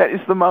 that is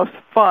the most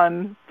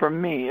fun for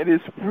me. It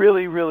is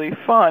really, really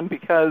fun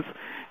because,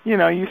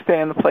 you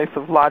stay in the place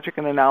of logic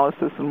and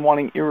analysis and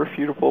wanting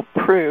irrefutable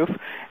proof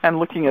and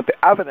looking at the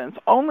evidence,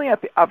 only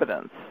at the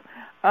evidence.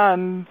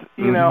 And,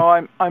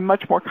 I'm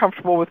much more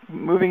comfortable with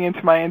moving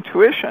into my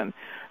intuition.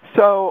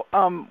 So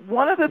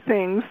one of the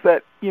things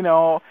that,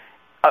 I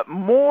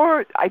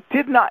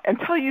did not,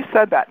 until you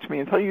said that to me,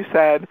 until you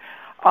said,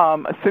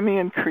 a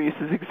simian crease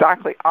is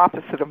exactly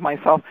opposite of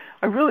myself,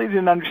 I really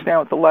didn't understand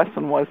what the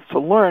lesson was to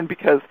learn,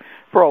 because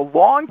for a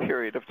long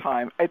period of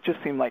time, it just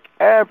seemed like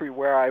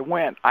everywhere I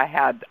went, I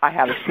had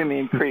a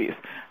simian crease,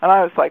 and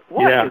I was like,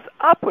 what is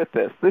up with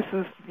this? This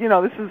is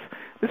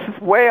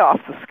way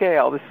off the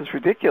scale. This is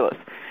ridiculous.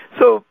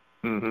 So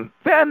then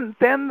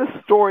the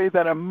story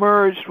that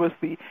emerged was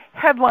the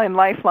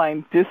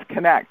headline-lifeline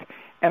disconnect,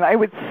 and I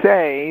would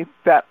say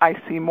that I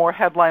see more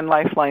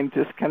headline-lifeline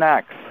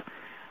disconnects.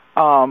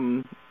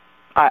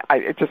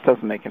 It just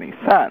doesn't make any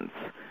sense,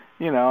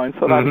 and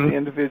so that's the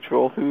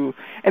individual who,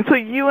 and so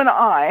you and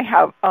I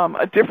have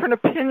a different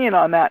opinion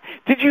on that.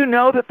 Did you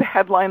know that the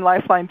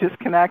headline-lifeline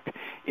disconnect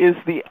is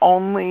the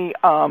only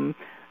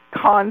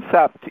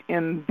concept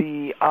in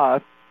the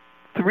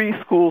three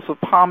schools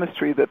of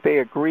palmistry that they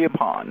agree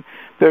upon?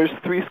 There's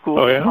three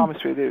schools of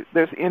palmistry.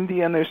 There's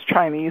Indian, there's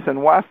Chinese,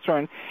 and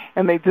Western,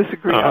 and they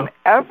disagree on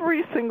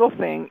every single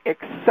thing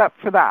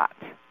except for that.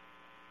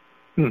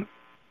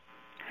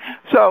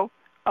 So,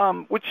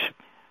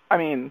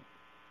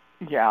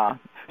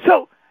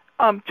 So,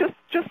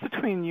 just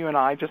between you and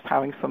I, just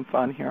having some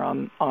fun here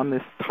on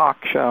this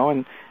talk show,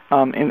 and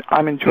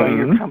I'm enjoying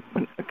your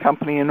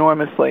company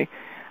enormously.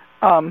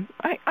 I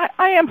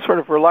am sort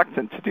of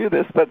reluctant to do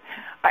this, but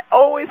I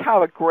always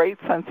have a great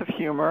sense of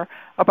humor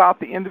about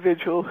the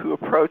individual who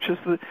approaches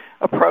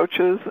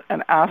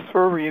and asks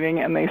for a reading,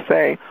 and they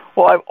say,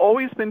 "Well, I've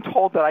always been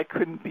told that I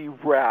couldn't be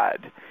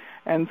read,"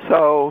 and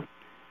so.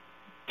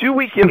 Do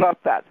we give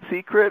up that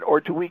secret, or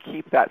do we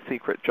keep that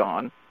secret,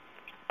 John?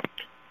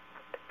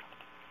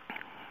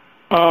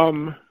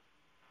 I'm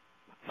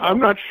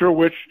not sure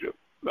which.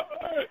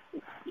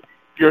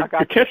 You're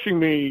catching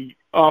me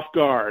off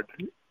guard.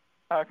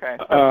 Okay.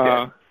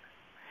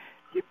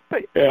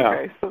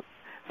 Okay.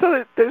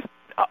 So there's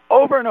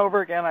over and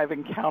over again, I've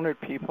encountered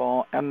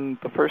people, and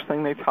the first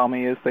thing they tell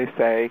me is they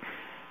say,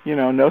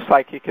 No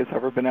psychic has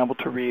ever been able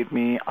to read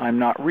me. I'm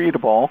not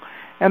readable.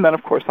 And then,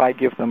 of course, I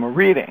give them a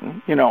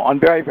reading, on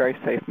very, very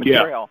safe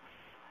material. Yeah.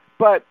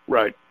 But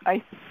right.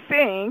 I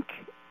think,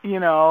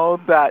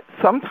 that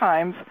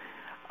sometimes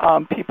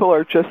people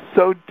are just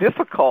so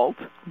difficult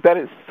that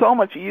it's so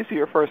much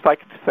easier for a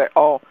psychic to say,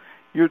 oh,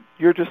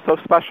 you're just so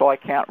special, I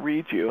can't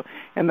read you.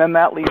 And then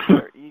that leaves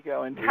their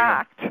ego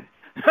intact.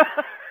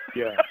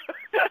 Yeah.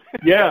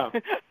 Yeah.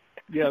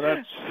 Yeah,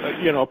 that's,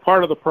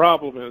 part of the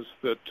problem is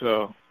that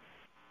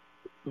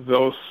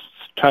those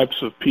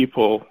types of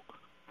people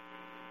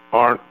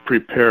aren't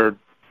prepared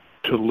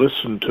to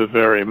listen to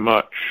very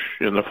much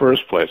in the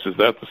first place. Is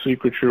that the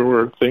secret you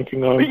were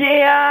thinking of?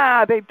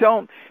 Yeah, they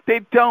don't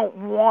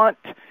want,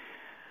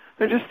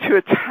 they're just too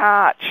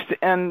attached.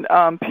 And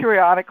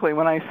periodically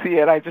when I see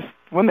it,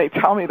 when they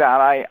tell me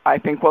that, I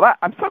think, well,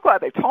 I'm so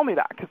glad they told me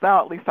that, because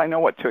now at least I know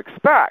what to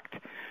expect.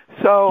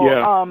 So,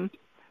 yeah.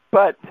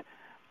 But,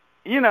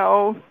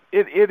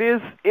 it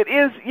is,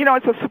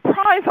 it's a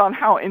surprise on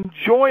how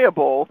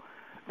enjoyable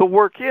the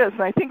work is.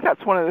 And I think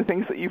that's one of the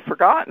things that you've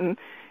forgotten,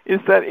 is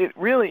that it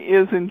really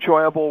is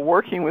enjoyable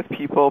working with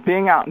people,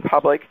 being out in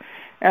public,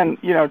 and,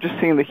 just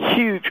seeing the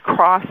huge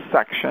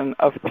cross-section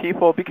of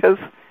people, because,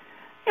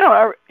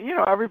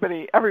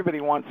 everybody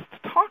wants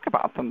to talk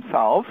about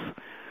themselves,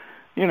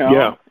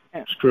 Yeah,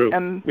 it's true.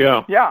 And,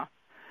 yeah. Yeah.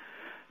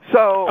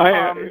 So,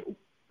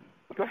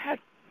 go ahead.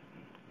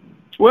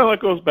 Well, it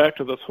goes back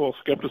to this whole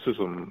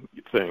skepticism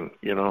thing,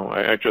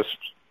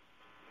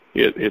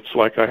 it's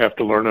like I have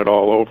to learn it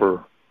all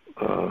over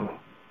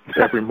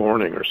every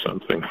morning or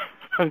something.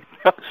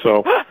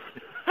 So,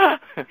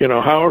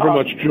 however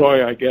much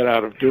joy I get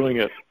out of doing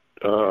it,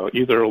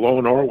 either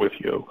alone or with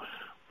you,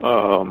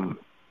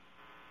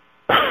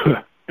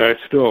 I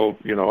still,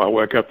 I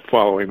wake up the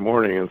following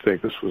morning and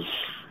think this was,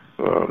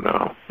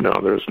 no,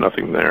 there's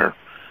nothing there,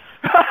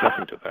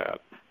 nothing to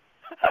that.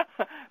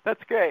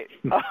 That's great.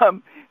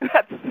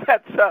 That's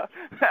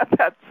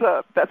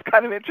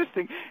kind of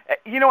interesting.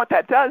 What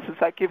that does is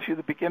that gives you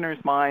the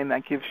beginner's mind,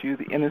 that gives you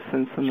the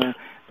innocence and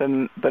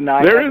the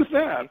naivety. There is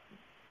that.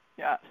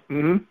 Yeah.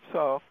 Mm-hmm.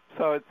 So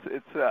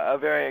it's a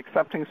very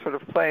accepting sort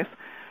of place.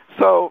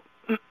 So,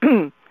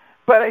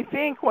 but I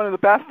think one of the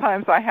best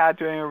times I had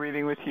doing a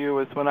reading with you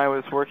was when I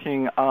was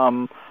working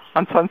on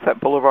Sunset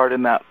Boulevard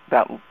in that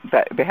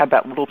they had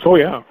that little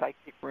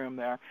psychic room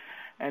there.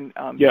 And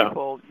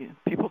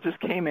people just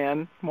came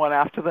in one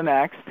after the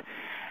next.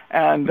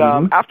 And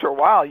after a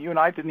while, you and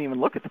I didn't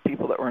even look at the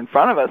people that were in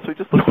front of us. We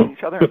just looked at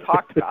each other and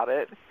talked about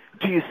it.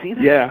 Do you see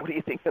that? Yeah. What do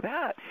you think of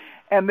that?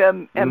 And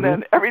then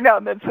every now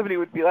and then somebody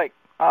would be like,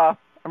 I'm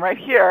right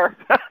here.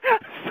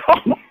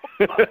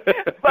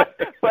 but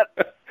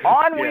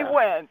on we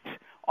went.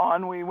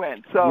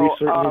 So we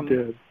certainly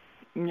did.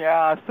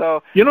 Yeah.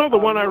 So the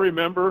one I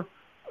remember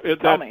at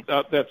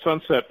that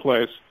Sunset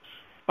place.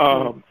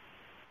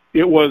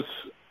 It was,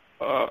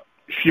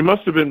 she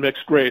must have been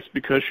mixed race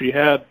because she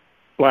had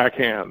black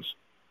hands.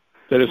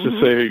 That is to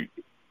say,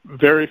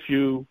 very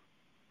few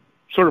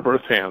sort of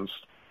earth hands,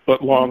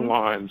 but long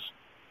lines.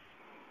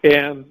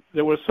 And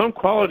there was some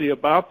quality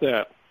about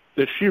that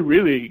she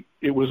really,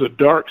 it was a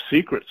dark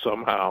secret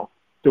somehow.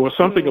 There was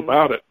something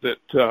about it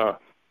that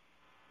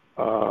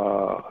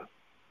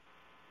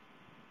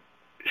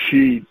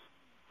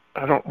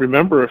I don't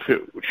remember if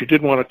she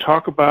didn't want to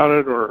talk about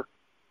it or...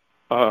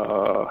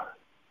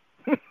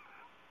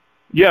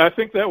 Yeah, I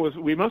think that was,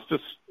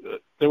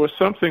 there was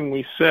something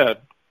we said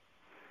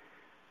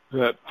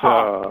that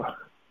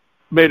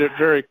made it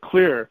very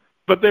clear.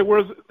 But they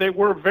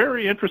were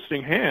very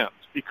interesting hands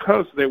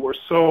because they were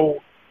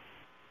so,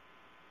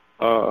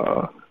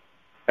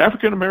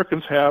 African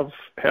Americans have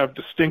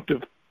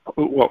distinctive,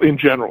 well, in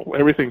general,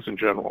 everything's in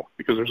general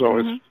because there's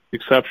always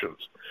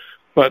exceptions.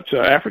 But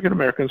African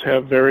Americans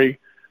have very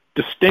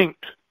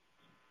distinct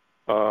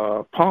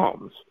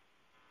palms.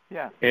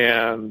 Yeah.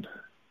 And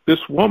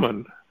this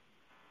woman,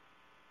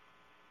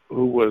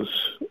 who was,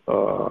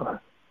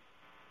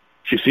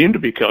 she seemed to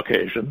be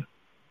Caucasian,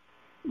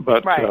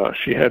 but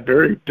she had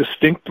very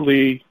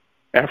distinctly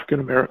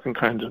African-American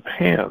kinds of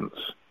hands.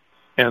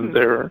 And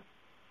there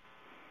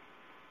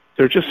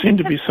just seemed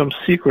to be some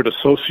secret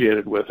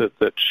associated with it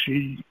that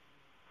she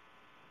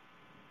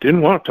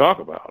didn't want to talk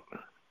about.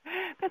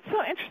 That's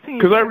so interesting.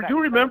 Because I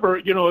do remember,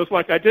 it's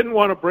like I didn't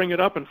want to bring it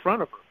up in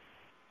front of her.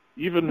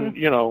 Even,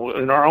 in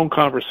our own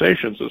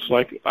conversations, it's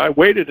like I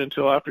waited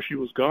until after she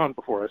was gone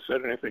before I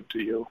said anything to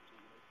you.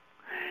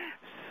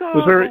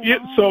 So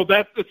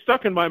that it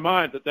stuck in my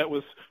mind that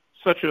was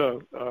such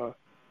a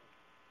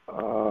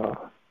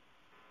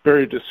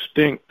very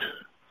distinct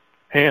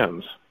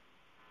hands.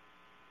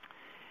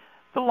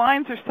 The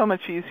lines are so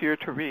much easier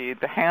to read.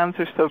 The hands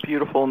are so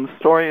beautiful, and the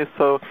story is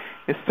so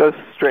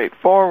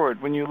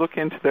straightforward. When you look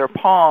into their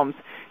palms,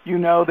 you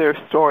know their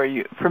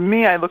story. For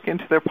me, I look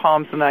into their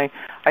palms and I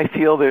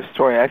feel their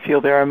story. I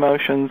feel their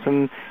emotions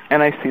and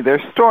I see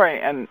their story.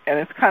 And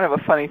it's kind of a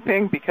funny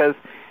thing because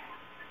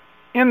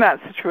in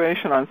that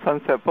situation on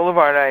Sunset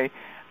Boulevard,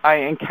 I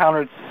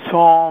encountered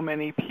so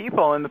many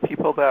people, and the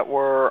people that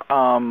were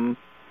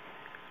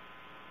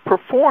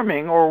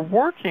performing or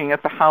working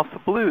at the House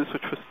of Blues,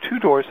 which was 2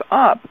 doors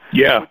up.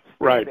 Yeah,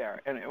 right.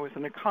 There, and it was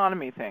an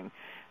economy thing.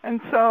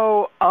 And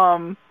so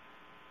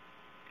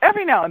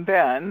every now and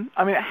then,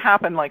 I mean, it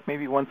happened like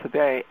maybe once a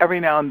day, every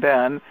now and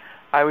then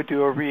I would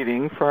do a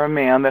reading for a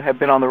man that had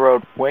been on the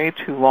road way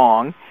too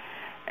long,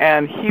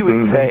 and he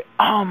would say,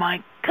 "Oh,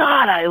 my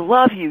God, I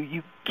love you.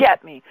 You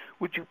get me.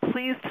 Would you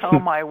please tell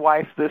my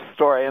wife this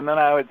story?" And then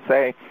I would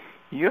say,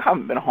 "You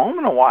haven't been home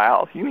in a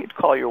while. You need to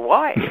call your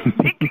wife."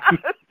 Because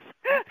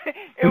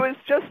it was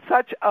just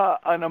such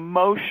an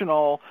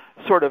emotional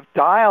sort of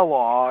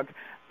dialogue.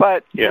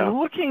 But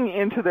looking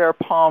into their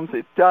palms,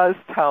 it does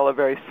tell a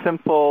very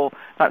simple,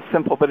 not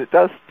simple, but it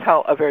does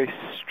tell a very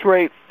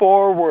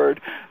straightforward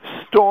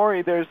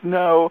story. There's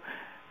no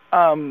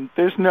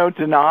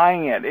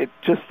denying it. It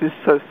just is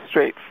so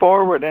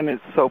straightforward, and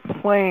it's so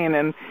plain.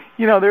 And,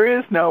 you know, there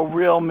is no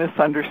real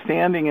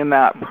misunderstanding in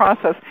that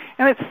process.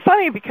 And it's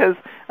funny because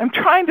I'm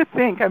trying to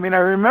think. I mean, I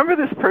remember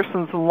this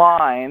person's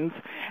lines,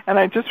 and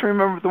I just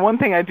remember, the one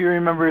thing I do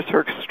remember is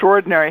her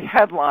extraordinary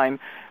headline.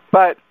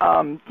 But,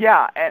 and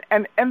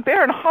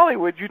there in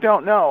Hollywood, you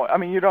don't know. I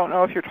mean, you don't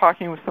know if you're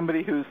talking with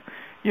somebody who's,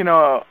 you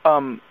know,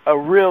 a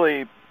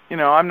really, you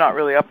know, I'm not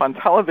really up on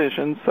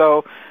television,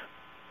 so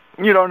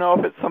you don't know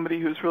if it's somebody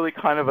who's really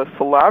kind of a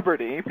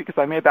celebrity, because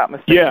I made that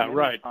mistake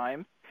many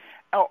times.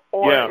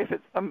 Or if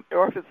it's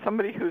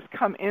somebody who's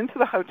come into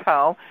the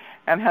hotel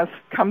and has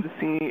come to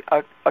see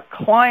a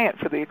client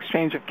for the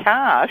exchange of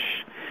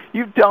cash.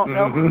 You don't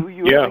know who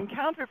you have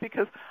encountered,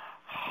 because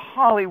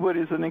Hollywood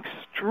is an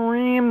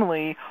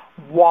extremely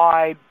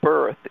wide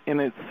berth in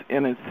its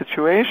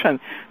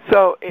situation.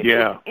 So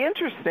it's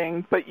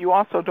interesting, but you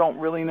also don't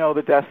really know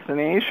the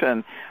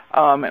destination.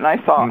 And I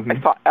saw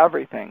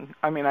everything.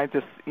 I mean, I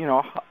just, you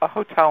know, a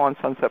hotel on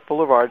Sunset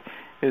Boulevard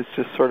is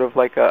just sort of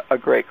like a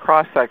great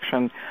cross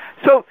section.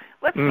 So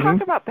let's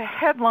talk about the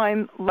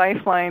headline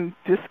lifeline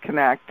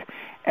disconnect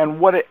and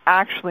what it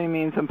actually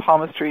means in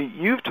palmistry.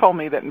 You've told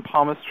me that in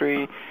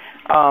palmistry,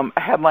 a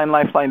headline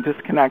lifeline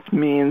disconnect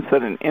means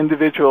that an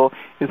individual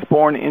is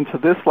born into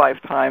this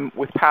lifetime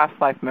with past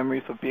life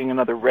memories of being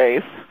another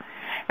race,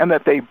 and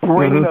that they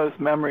bring those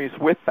memories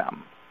with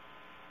them.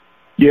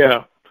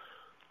 Yeah.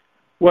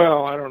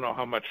 Well, I don't know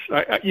how much.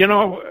 You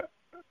know,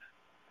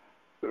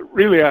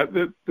 really,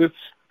 this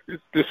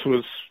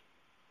was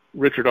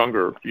Richard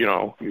Unger, you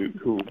know,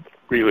 who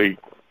really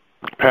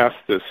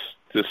passed this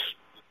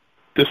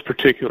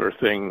particular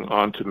thing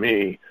on to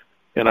me,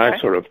 and I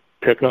sort of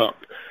pick up.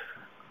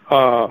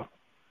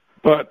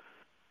 But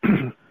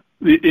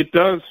it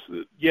does,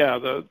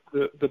 the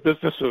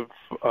business of,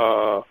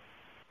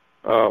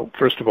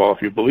 first of all,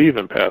 if you believe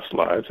in past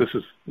lives, this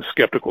is the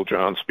skeptical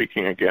John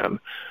speaking again.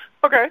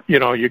 Okay. You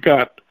know,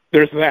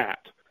 there's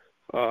that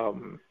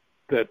for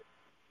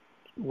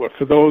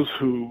those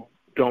who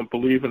don't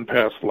believe in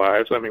past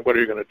lives, I mean, what are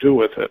you going to do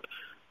with it?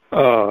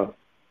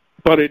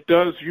 But it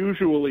does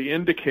usually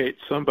indicate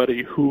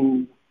somebody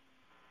who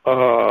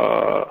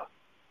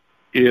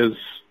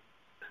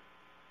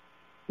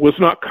was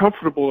not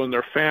comfortable in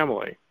their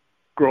family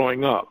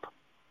growing up.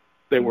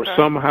 They were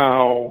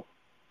somehow.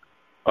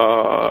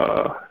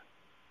 So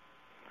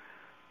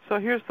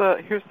here's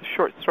the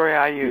short story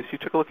I use. You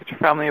took a look at your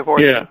family of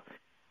origin. Yeah.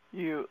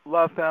 You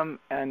loved them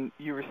and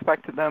you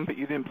respected them, but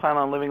you didn't plan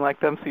on living like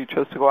them, so you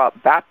chose to go out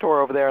that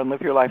door over there and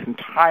live your life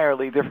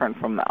entirely different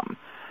from them.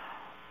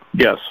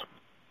 Yes.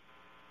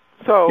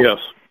 So. Yes.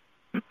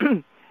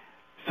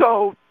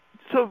 So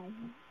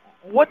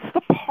what's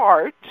the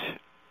part?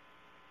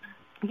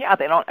 Yeah,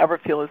 they don't ever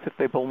feel as if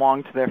they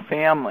belong to their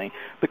family.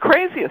 The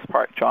craziest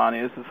part, John,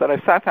 is that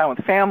I've sat down with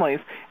families,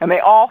 and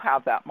they all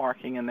have that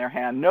marking in their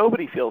hand.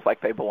 Nobody feels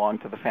like they belong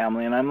to the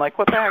family, and I'm like,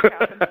 what the heck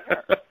happened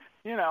here?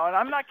 You know, and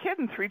I'm not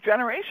kidding, 3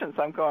 generations.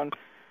 I'm going,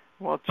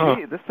 well,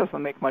 gee, this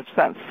doesn't make much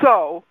sense.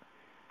 So,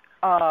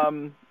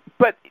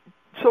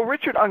 so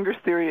Richard Unger's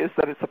theory is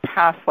that it's a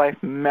past life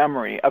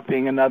memory of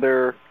being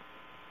another.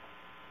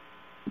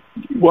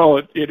 Well,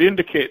 it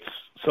indicates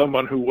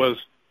someone who was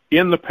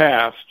in the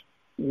past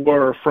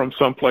were from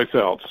someplace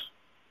else.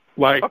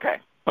 Like,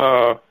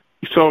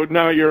 so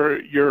now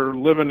you're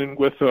living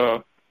with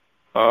an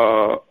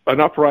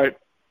upright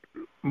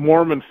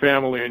Mormon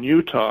family in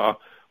Utah,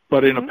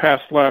 but in a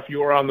past life you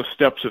were on the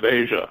steppes of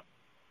Asia.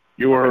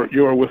 You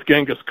were with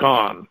Genghis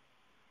Khan.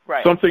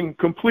 Right. Something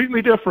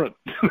completely different.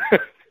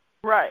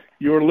 Right.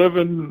 You were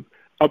living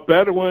a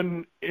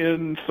Bedouin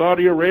in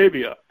Saudi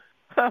Arabia.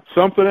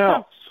 Something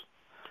else.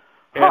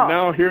 And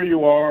now here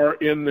you are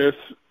in this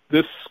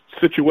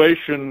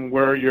situation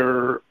where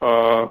you're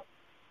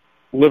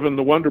living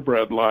the Wonder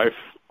Bread life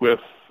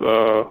with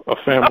a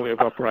family of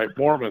upright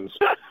Mormons.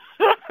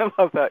 I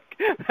love that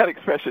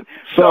expression.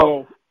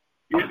 So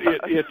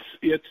it's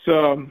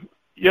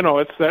you know,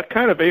 it's that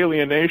kind of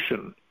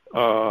alienation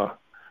that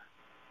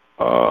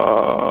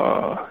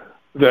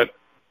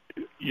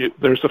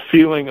there's a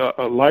feeling,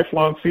 a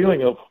lifelong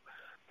feeling of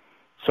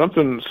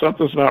something's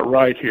not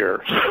right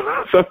here.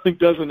 Something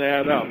doesn't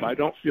add up. I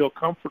don't feel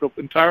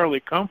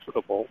entirely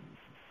comfortable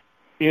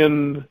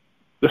in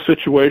the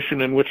situation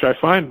in which I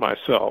find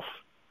myself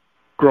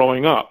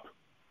growing up.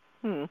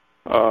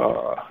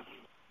 So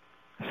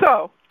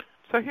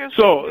here's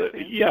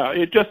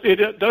it does,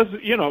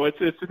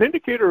 it's an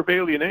indicator of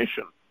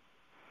alienation.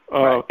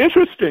 Right.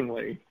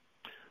 Interestingly,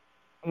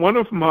 one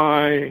of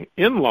my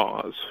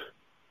in-laws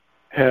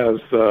has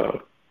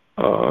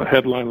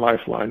headline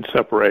lifeline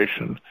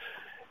separation,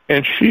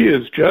 and she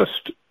is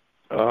just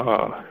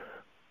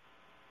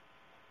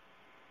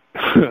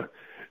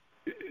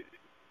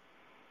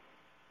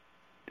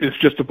it's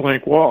just a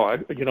blank wall.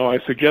 I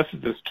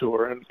suggested this to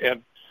her,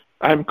 and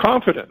I'm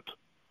confident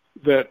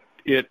that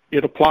it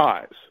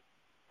applies,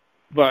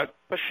 but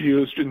she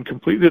was in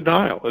complete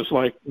denial. It's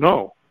like,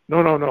 no,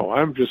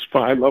 I'm just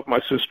fine. I love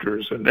my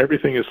sisters, and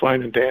everything is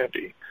fine and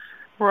dandy.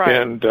 Right.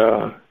 And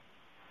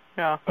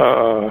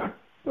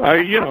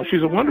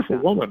she's a wonderful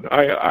woman.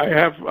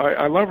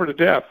 I love her to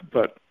death,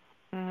 but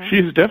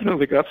she's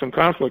definitely got some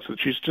conflicts that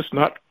she's just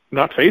not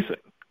facing.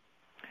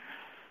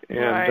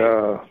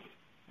 And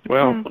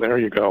there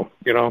you go.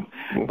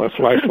 That's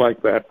life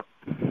like that.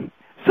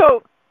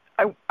 So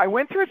I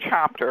went through a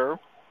chapter.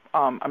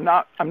 I'm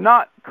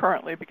not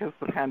currently, because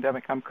of the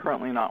pandemic, I'm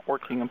currently not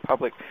working in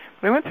public.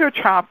 But I went through a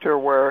chapter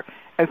where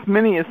as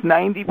many as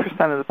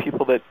 90% of the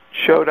people that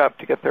showed up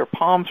to get their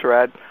palms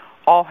read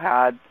all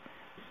had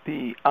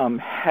the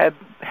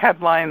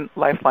headline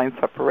lifeline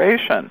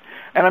separation,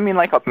 and I mean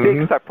like a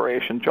big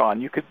separation,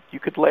 John. You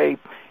could lay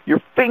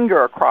your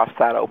finger across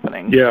that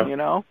opening. Yeah.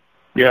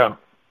 Yeah.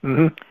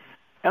 Mm-hmm.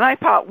 And I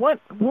thought, what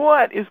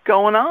is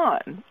going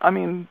on? I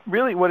mean,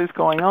 really, what is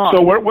going on?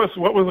 So what was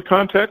the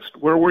context?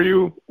 Where were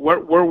you? Where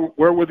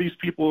were these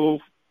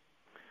people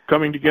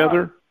coming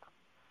together?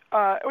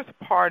 It was a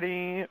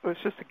party. It was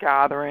just a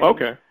gathering.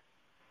 Okay.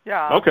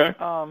 Yeah. Okay.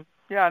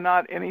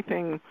 Not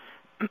anything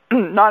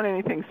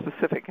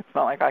specific. It's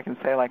not like I can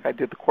say like I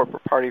did the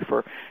corporate party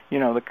for,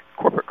 the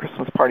corporate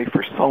Christmas party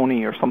for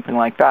Sony or something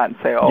like that, and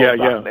say,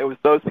 it was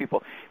those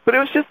people. But it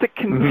was just a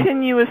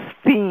continuous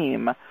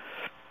theme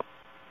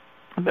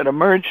that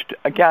emerged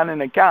again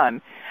and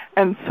again.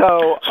 And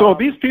so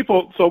these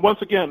people, so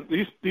once again,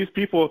 these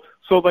people,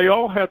 so they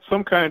all had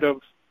some kind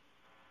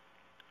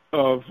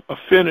of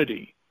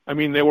affinity. I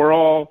mean, they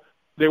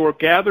were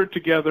gathered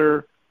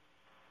together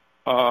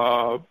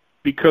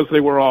because they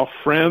were all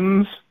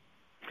friends,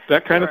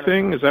 that kind of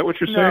thing. Is that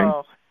what you're saying?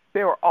 No,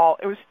 they were all,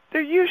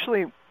 they're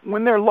usually,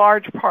 when they're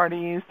large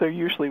parties, they're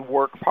usually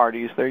work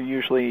parties. They're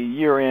usually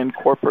year-end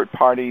corporate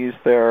parties.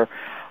 They're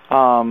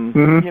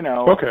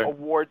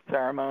award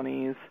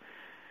ceremonies.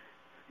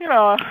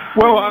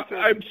 Well,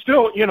 I'm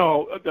still,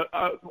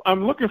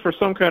 I'm looking for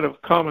some kind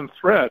of common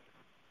thread,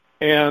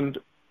 and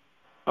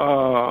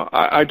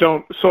I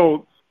don't.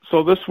 So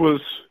this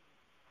was.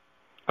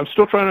 I'm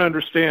still trying to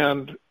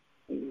understand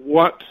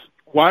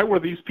why were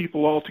these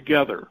people all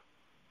together?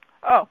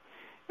 Oh,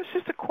 it's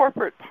just a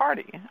corporate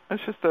party.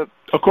 It's just a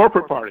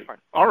corporate party.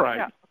 All right.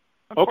 Yeah,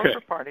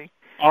 corporate party.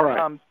 All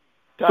right.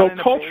 So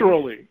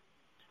culturally.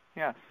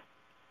 Yes.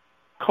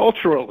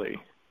 Culturally,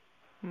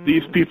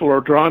 these people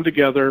are drawn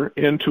together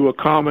into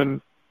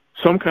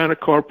some kind of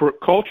corporate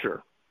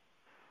culture.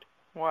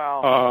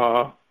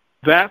 Wow.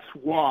 That's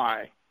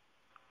why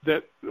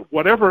that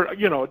whatever,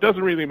 it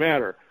doesn't really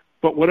matter,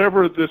 but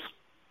whatever this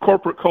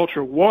corporate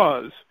culture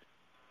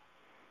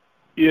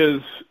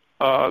is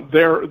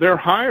they're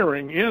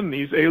hiring in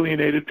these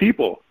alienated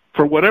people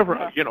for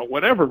whatever,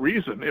 whatever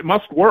reason. It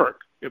must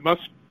work. It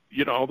must,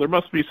 there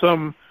must be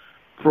some,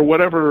 for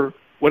whatever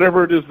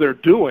it is they're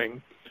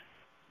doing,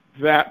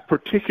 that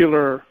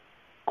particular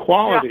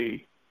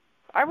quality.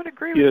 I would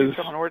agree with you,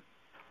 John.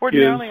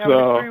 Ordinarily, I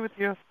would agree with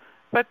you.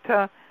 But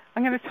I'm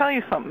going to tell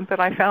you something that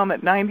I found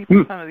that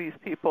 90% of these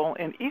people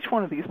in each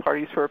one of these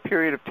parties for a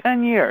period of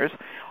 10 years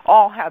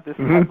all had this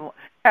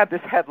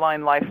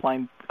headline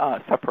lifeline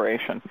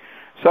separation.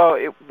 So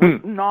it was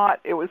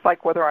not. It was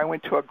like whether I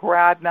went to a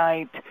grad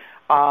night,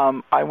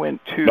 I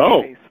went to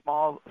a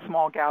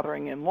small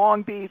gathering in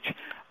Long Beach,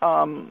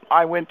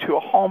 I went to a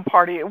home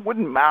party. It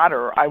wouldn't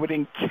matter. I would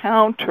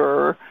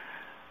encounter,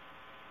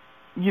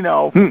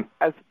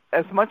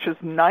 as much as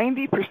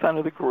 90%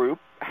 of the group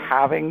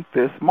having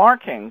this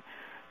marking,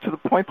 to the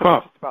point that I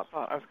just about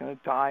thought I was going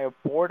to die of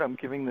boredom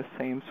giving the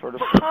same sort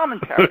of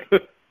commentary.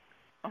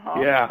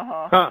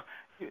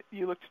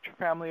 You looked at your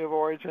family of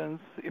origins.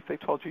 If they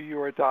told you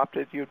were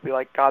adopted, you'd be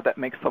like, God, that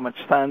makes so much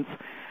sense.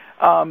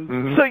 So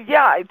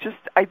I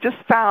just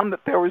found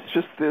that there was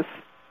just this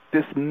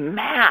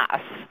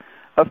mass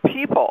of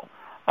people,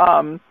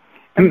 and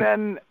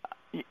then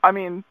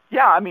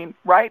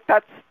right?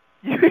 That's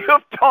you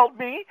have told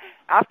me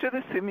after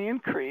the Simeon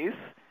Crease,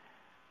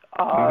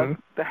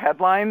 the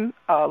headline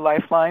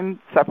lifeline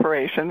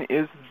separation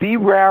is the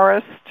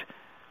rarest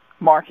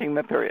marking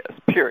that there is.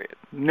 Period.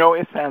 No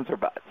ifs, ands, or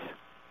buts.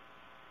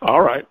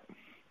 All right.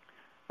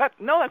 That's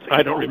what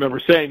I don't remember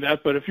saying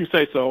that, but if you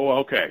say so,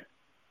 okay.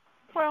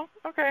 Well,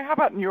 okay. How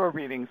about in your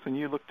readings when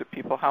you looked at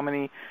people? How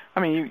many? I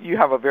mean, you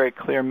have a very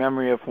clear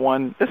memory of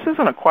one. This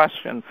isn't a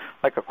question,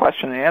 like a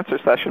question and answer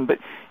session, but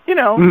you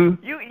know,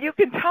 you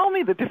can tell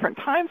me the different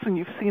times when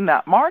you've seen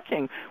that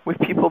marking with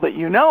people that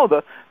you know.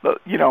 The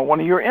one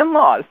of your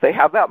in-laws, they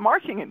have that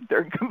marking and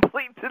they're in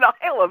complete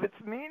denial of its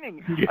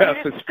meaning. Yes, I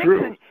mean, it's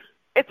true.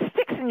 It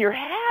sticks in your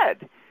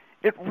head.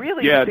 It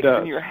really sticks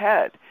in your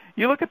head.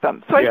 You look at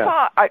them. So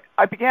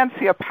I began to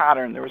see a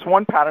pattern. There was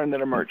one pattern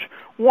that emerged.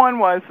 One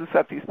was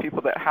that these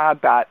people that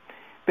had that,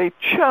 they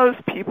chose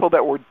people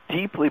that were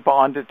deeply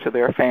bonded to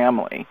their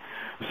family.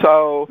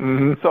 So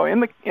so in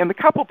the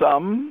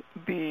coupledom,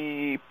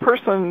 the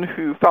person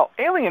who felt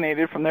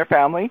alienated from their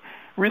family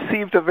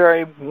received a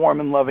very warm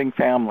and loving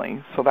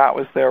family. So that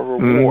was their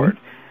reward.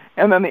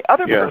 And then the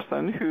other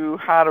person who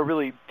had a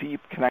really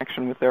deep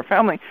connection with their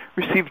family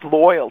received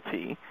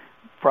loyalty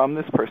from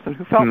this person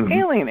who felt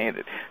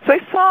alienated. So I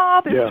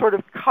saw this sort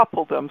of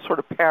coupledom sort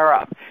of pair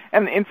up.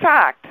 And in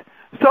fact,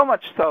 so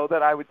much so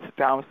that I would sit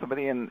down with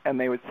somebody and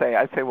they would say,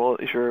 I'd say, well,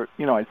 is your,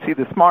 I'd see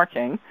this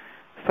marking,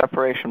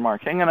 separation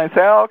marking, and I'd say,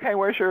 oh, okay,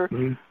 where's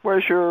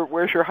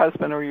your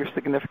husband or your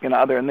significant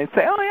other? And they'd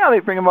say, oh yeah,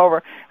 they'd bring him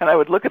over. And I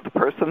would look at the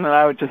person and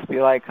I would just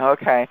be like,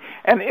 okay.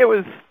 And it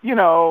was,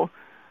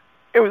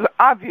 it was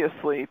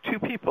obviously two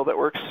people that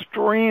were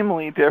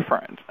extremely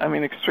different. I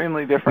mean,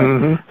 extremely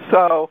different.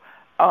 So,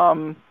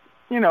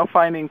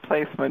 finding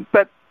placement.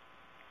 But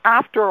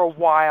after a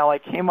while, I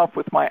came up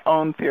with my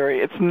own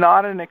theory. It's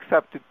not an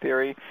accepted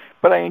theory,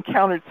 but I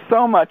encountered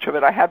so much of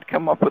it, I had to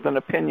come up with an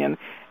opinion.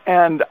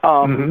 And,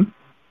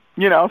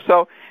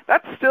 so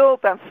that's still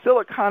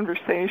a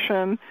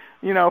conversation,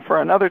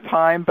 for another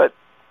time. But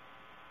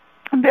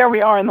there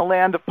we are in the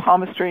land of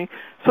palmistry.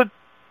 So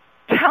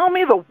tell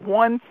me the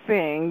one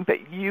thing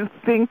that you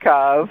think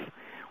of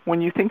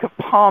when you think of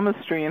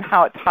palmistry and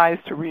how it ties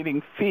to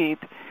reading feet.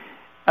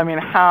 I mean,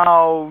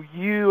 how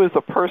you as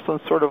a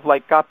person sort of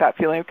like got that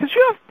feeling, because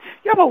you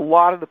have a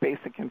lot of the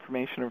basic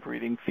information of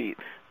reading feet,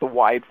 the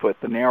wide foot,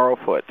 the narrow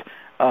foot,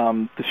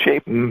 the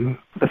shape,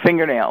 the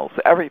fingernails,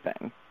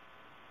 everything.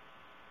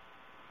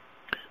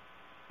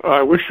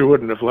 I wish you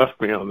wouldn't have left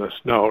me on this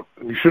note.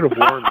 You should have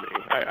warned me.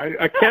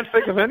 I can't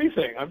think of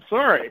anything. I'm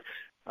sorry.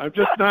 I'm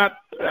just not...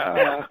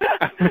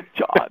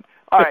 John,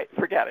 all right,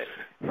 forget it.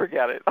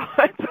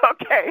 It's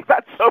okay.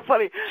 That's so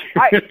funny.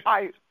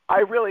 I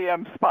really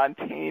am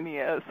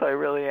spontaneous. I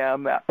really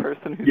am that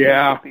person who thinks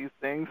of these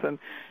things and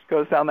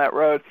goes down that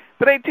road.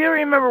 But I do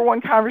remember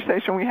one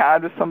conversation we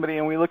had with somebody,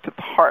 and we looked at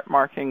the heart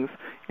markings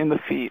in the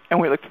feet,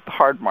 and we looked at the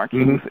hard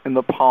markings in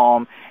the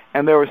palm,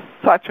 and there was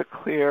such a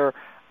clear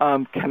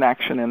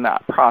connection in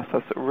that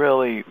process. It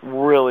really,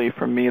 really,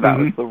 for me, that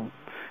was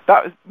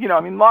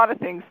a lot of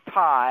things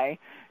tie.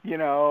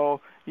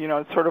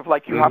 It's sort of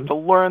like you have to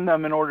learn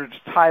them in order to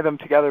tie them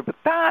together. But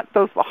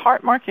the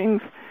heart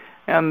markings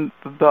and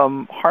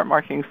the heart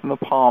markings in the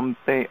palm,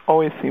 they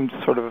always seem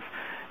to sort of,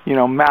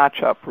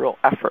 match up real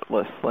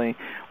effortlessly.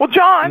 Well,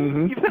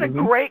 John, you've been a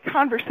great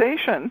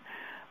conversation.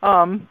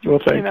 Well,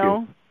 thank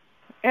you.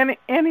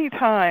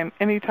 Anytime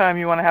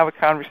you want to have a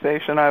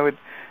conversation, I would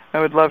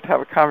love to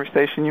have a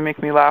conversation. You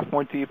make me laugh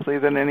more deeply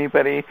than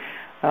anybody.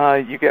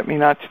 You get me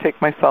not to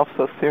take myself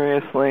so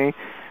seriously.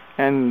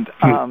 And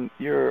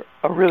you're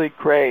a really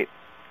great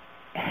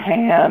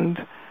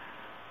hand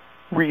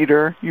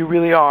reader. You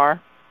really are.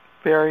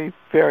 Very,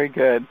 very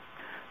good.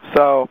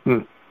 So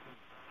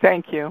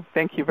thank you.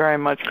 Thank you very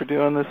much for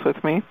doing this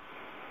with me.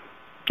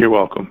 You're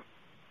welcome.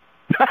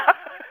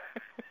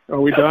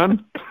 Are we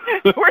done?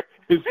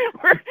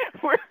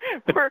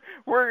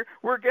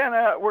 We're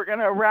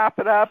gonna wrap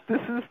it up.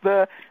 This is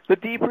the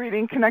deep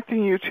reading,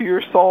 connecting you to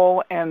your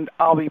soul, and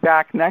I'll be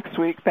back next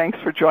week. Thanks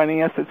for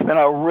joining us. It's been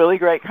a really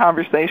great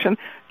conversation.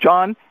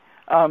 John,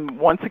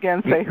 once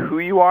again, say who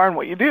you are and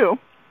what you do.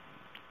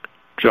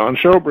 John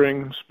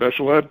Shobring,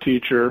 special ed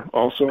teacher,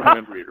 also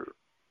hand reader.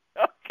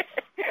 Okay,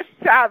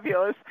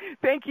 fabulous.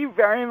 Thank you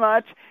very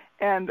much,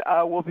 and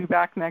we'll be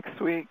back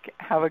next week.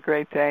 Have a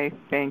great day.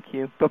 Thank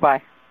you.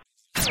 Bye-bye.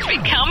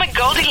 Become a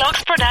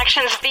Goldilocks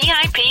Productions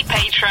VIP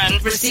patron.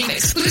 Receive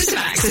exclusive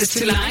access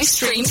to live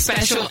stream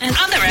special and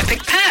other epic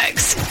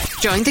perks.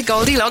 Join the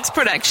Goldilocks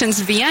Productions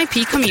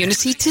VIP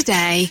community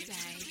today.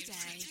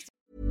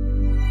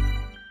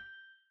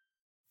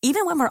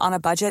 Even when we're on a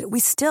budget, we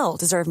still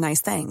deserve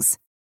nice things.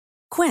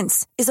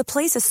 Quince is a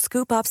place to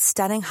scoop up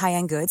stunning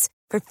high-end goods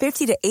for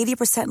 50 to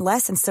 80%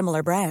 less than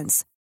similar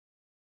brands.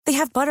 They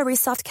have buttery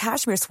soft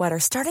cashmere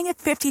sweaters starting at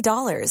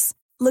 $50,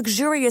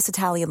 luxurious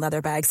Italian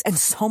leather bags, and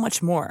so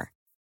much more.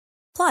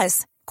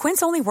 Plus,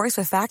 Quince only works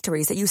with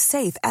factories that use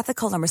safe,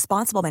 ethical, and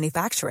responsible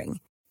manufacturing.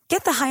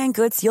 Get the high-end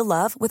goods you'll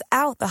love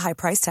without the high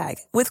price tag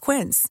with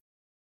Quince.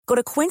 Go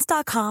to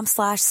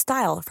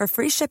quince.com/style for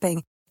free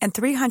shipping and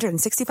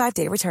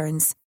 365-day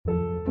returns.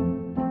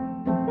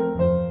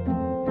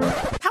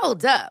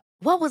 Hold up.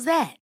 What was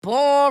that?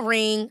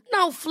 Boring.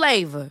 No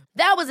flavor.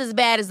 That was as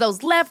bad as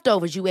those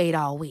leftovers you ate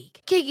all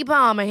week. Keke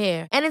Palmer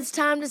here, and it's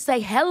time to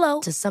say hello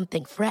to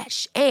something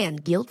fresh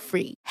and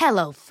guilt-free.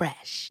 Hello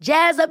Fresh.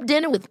 Jazz up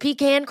dinner with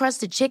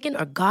pecan-crusted chicken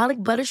or garlic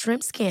butter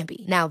shrimp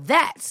scampi. Now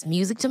that's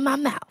music to my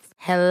mouth.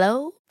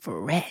 Hello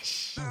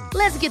Fresh.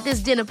 Let's get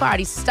this dinner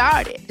party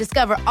started.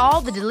 Discover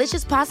all the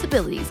delicious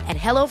possibilities at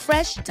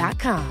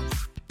HelloFresh.com.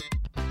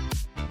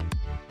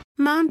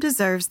 Mom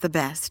deserves the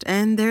best,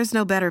 and there's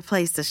no better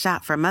place to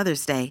shop for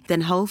Mother's Day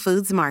than Whole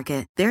Foods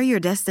Market. They're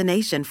your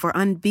destination for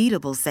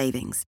unbeatable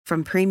savings,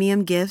 from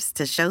premium gifts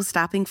to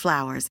show-stopping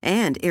flowers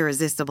and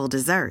irresistible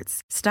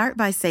desserts. Start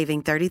by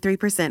saving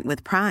 33%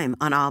 with Prime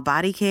on all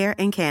body care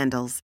and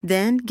candles.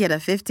 Then get a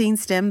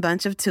 15-stem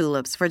bunch of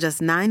tulips for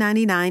just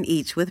 $9.99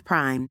 each with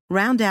Prime.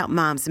 Round out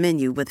Mom's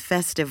menu with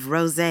festive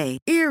rosé,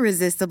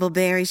 irresistible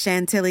berry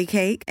chantilly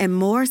cake, and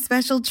more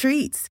special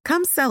treats.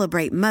 Come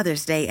celebrate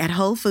Mother's Day at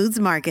Whole Foods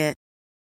Market.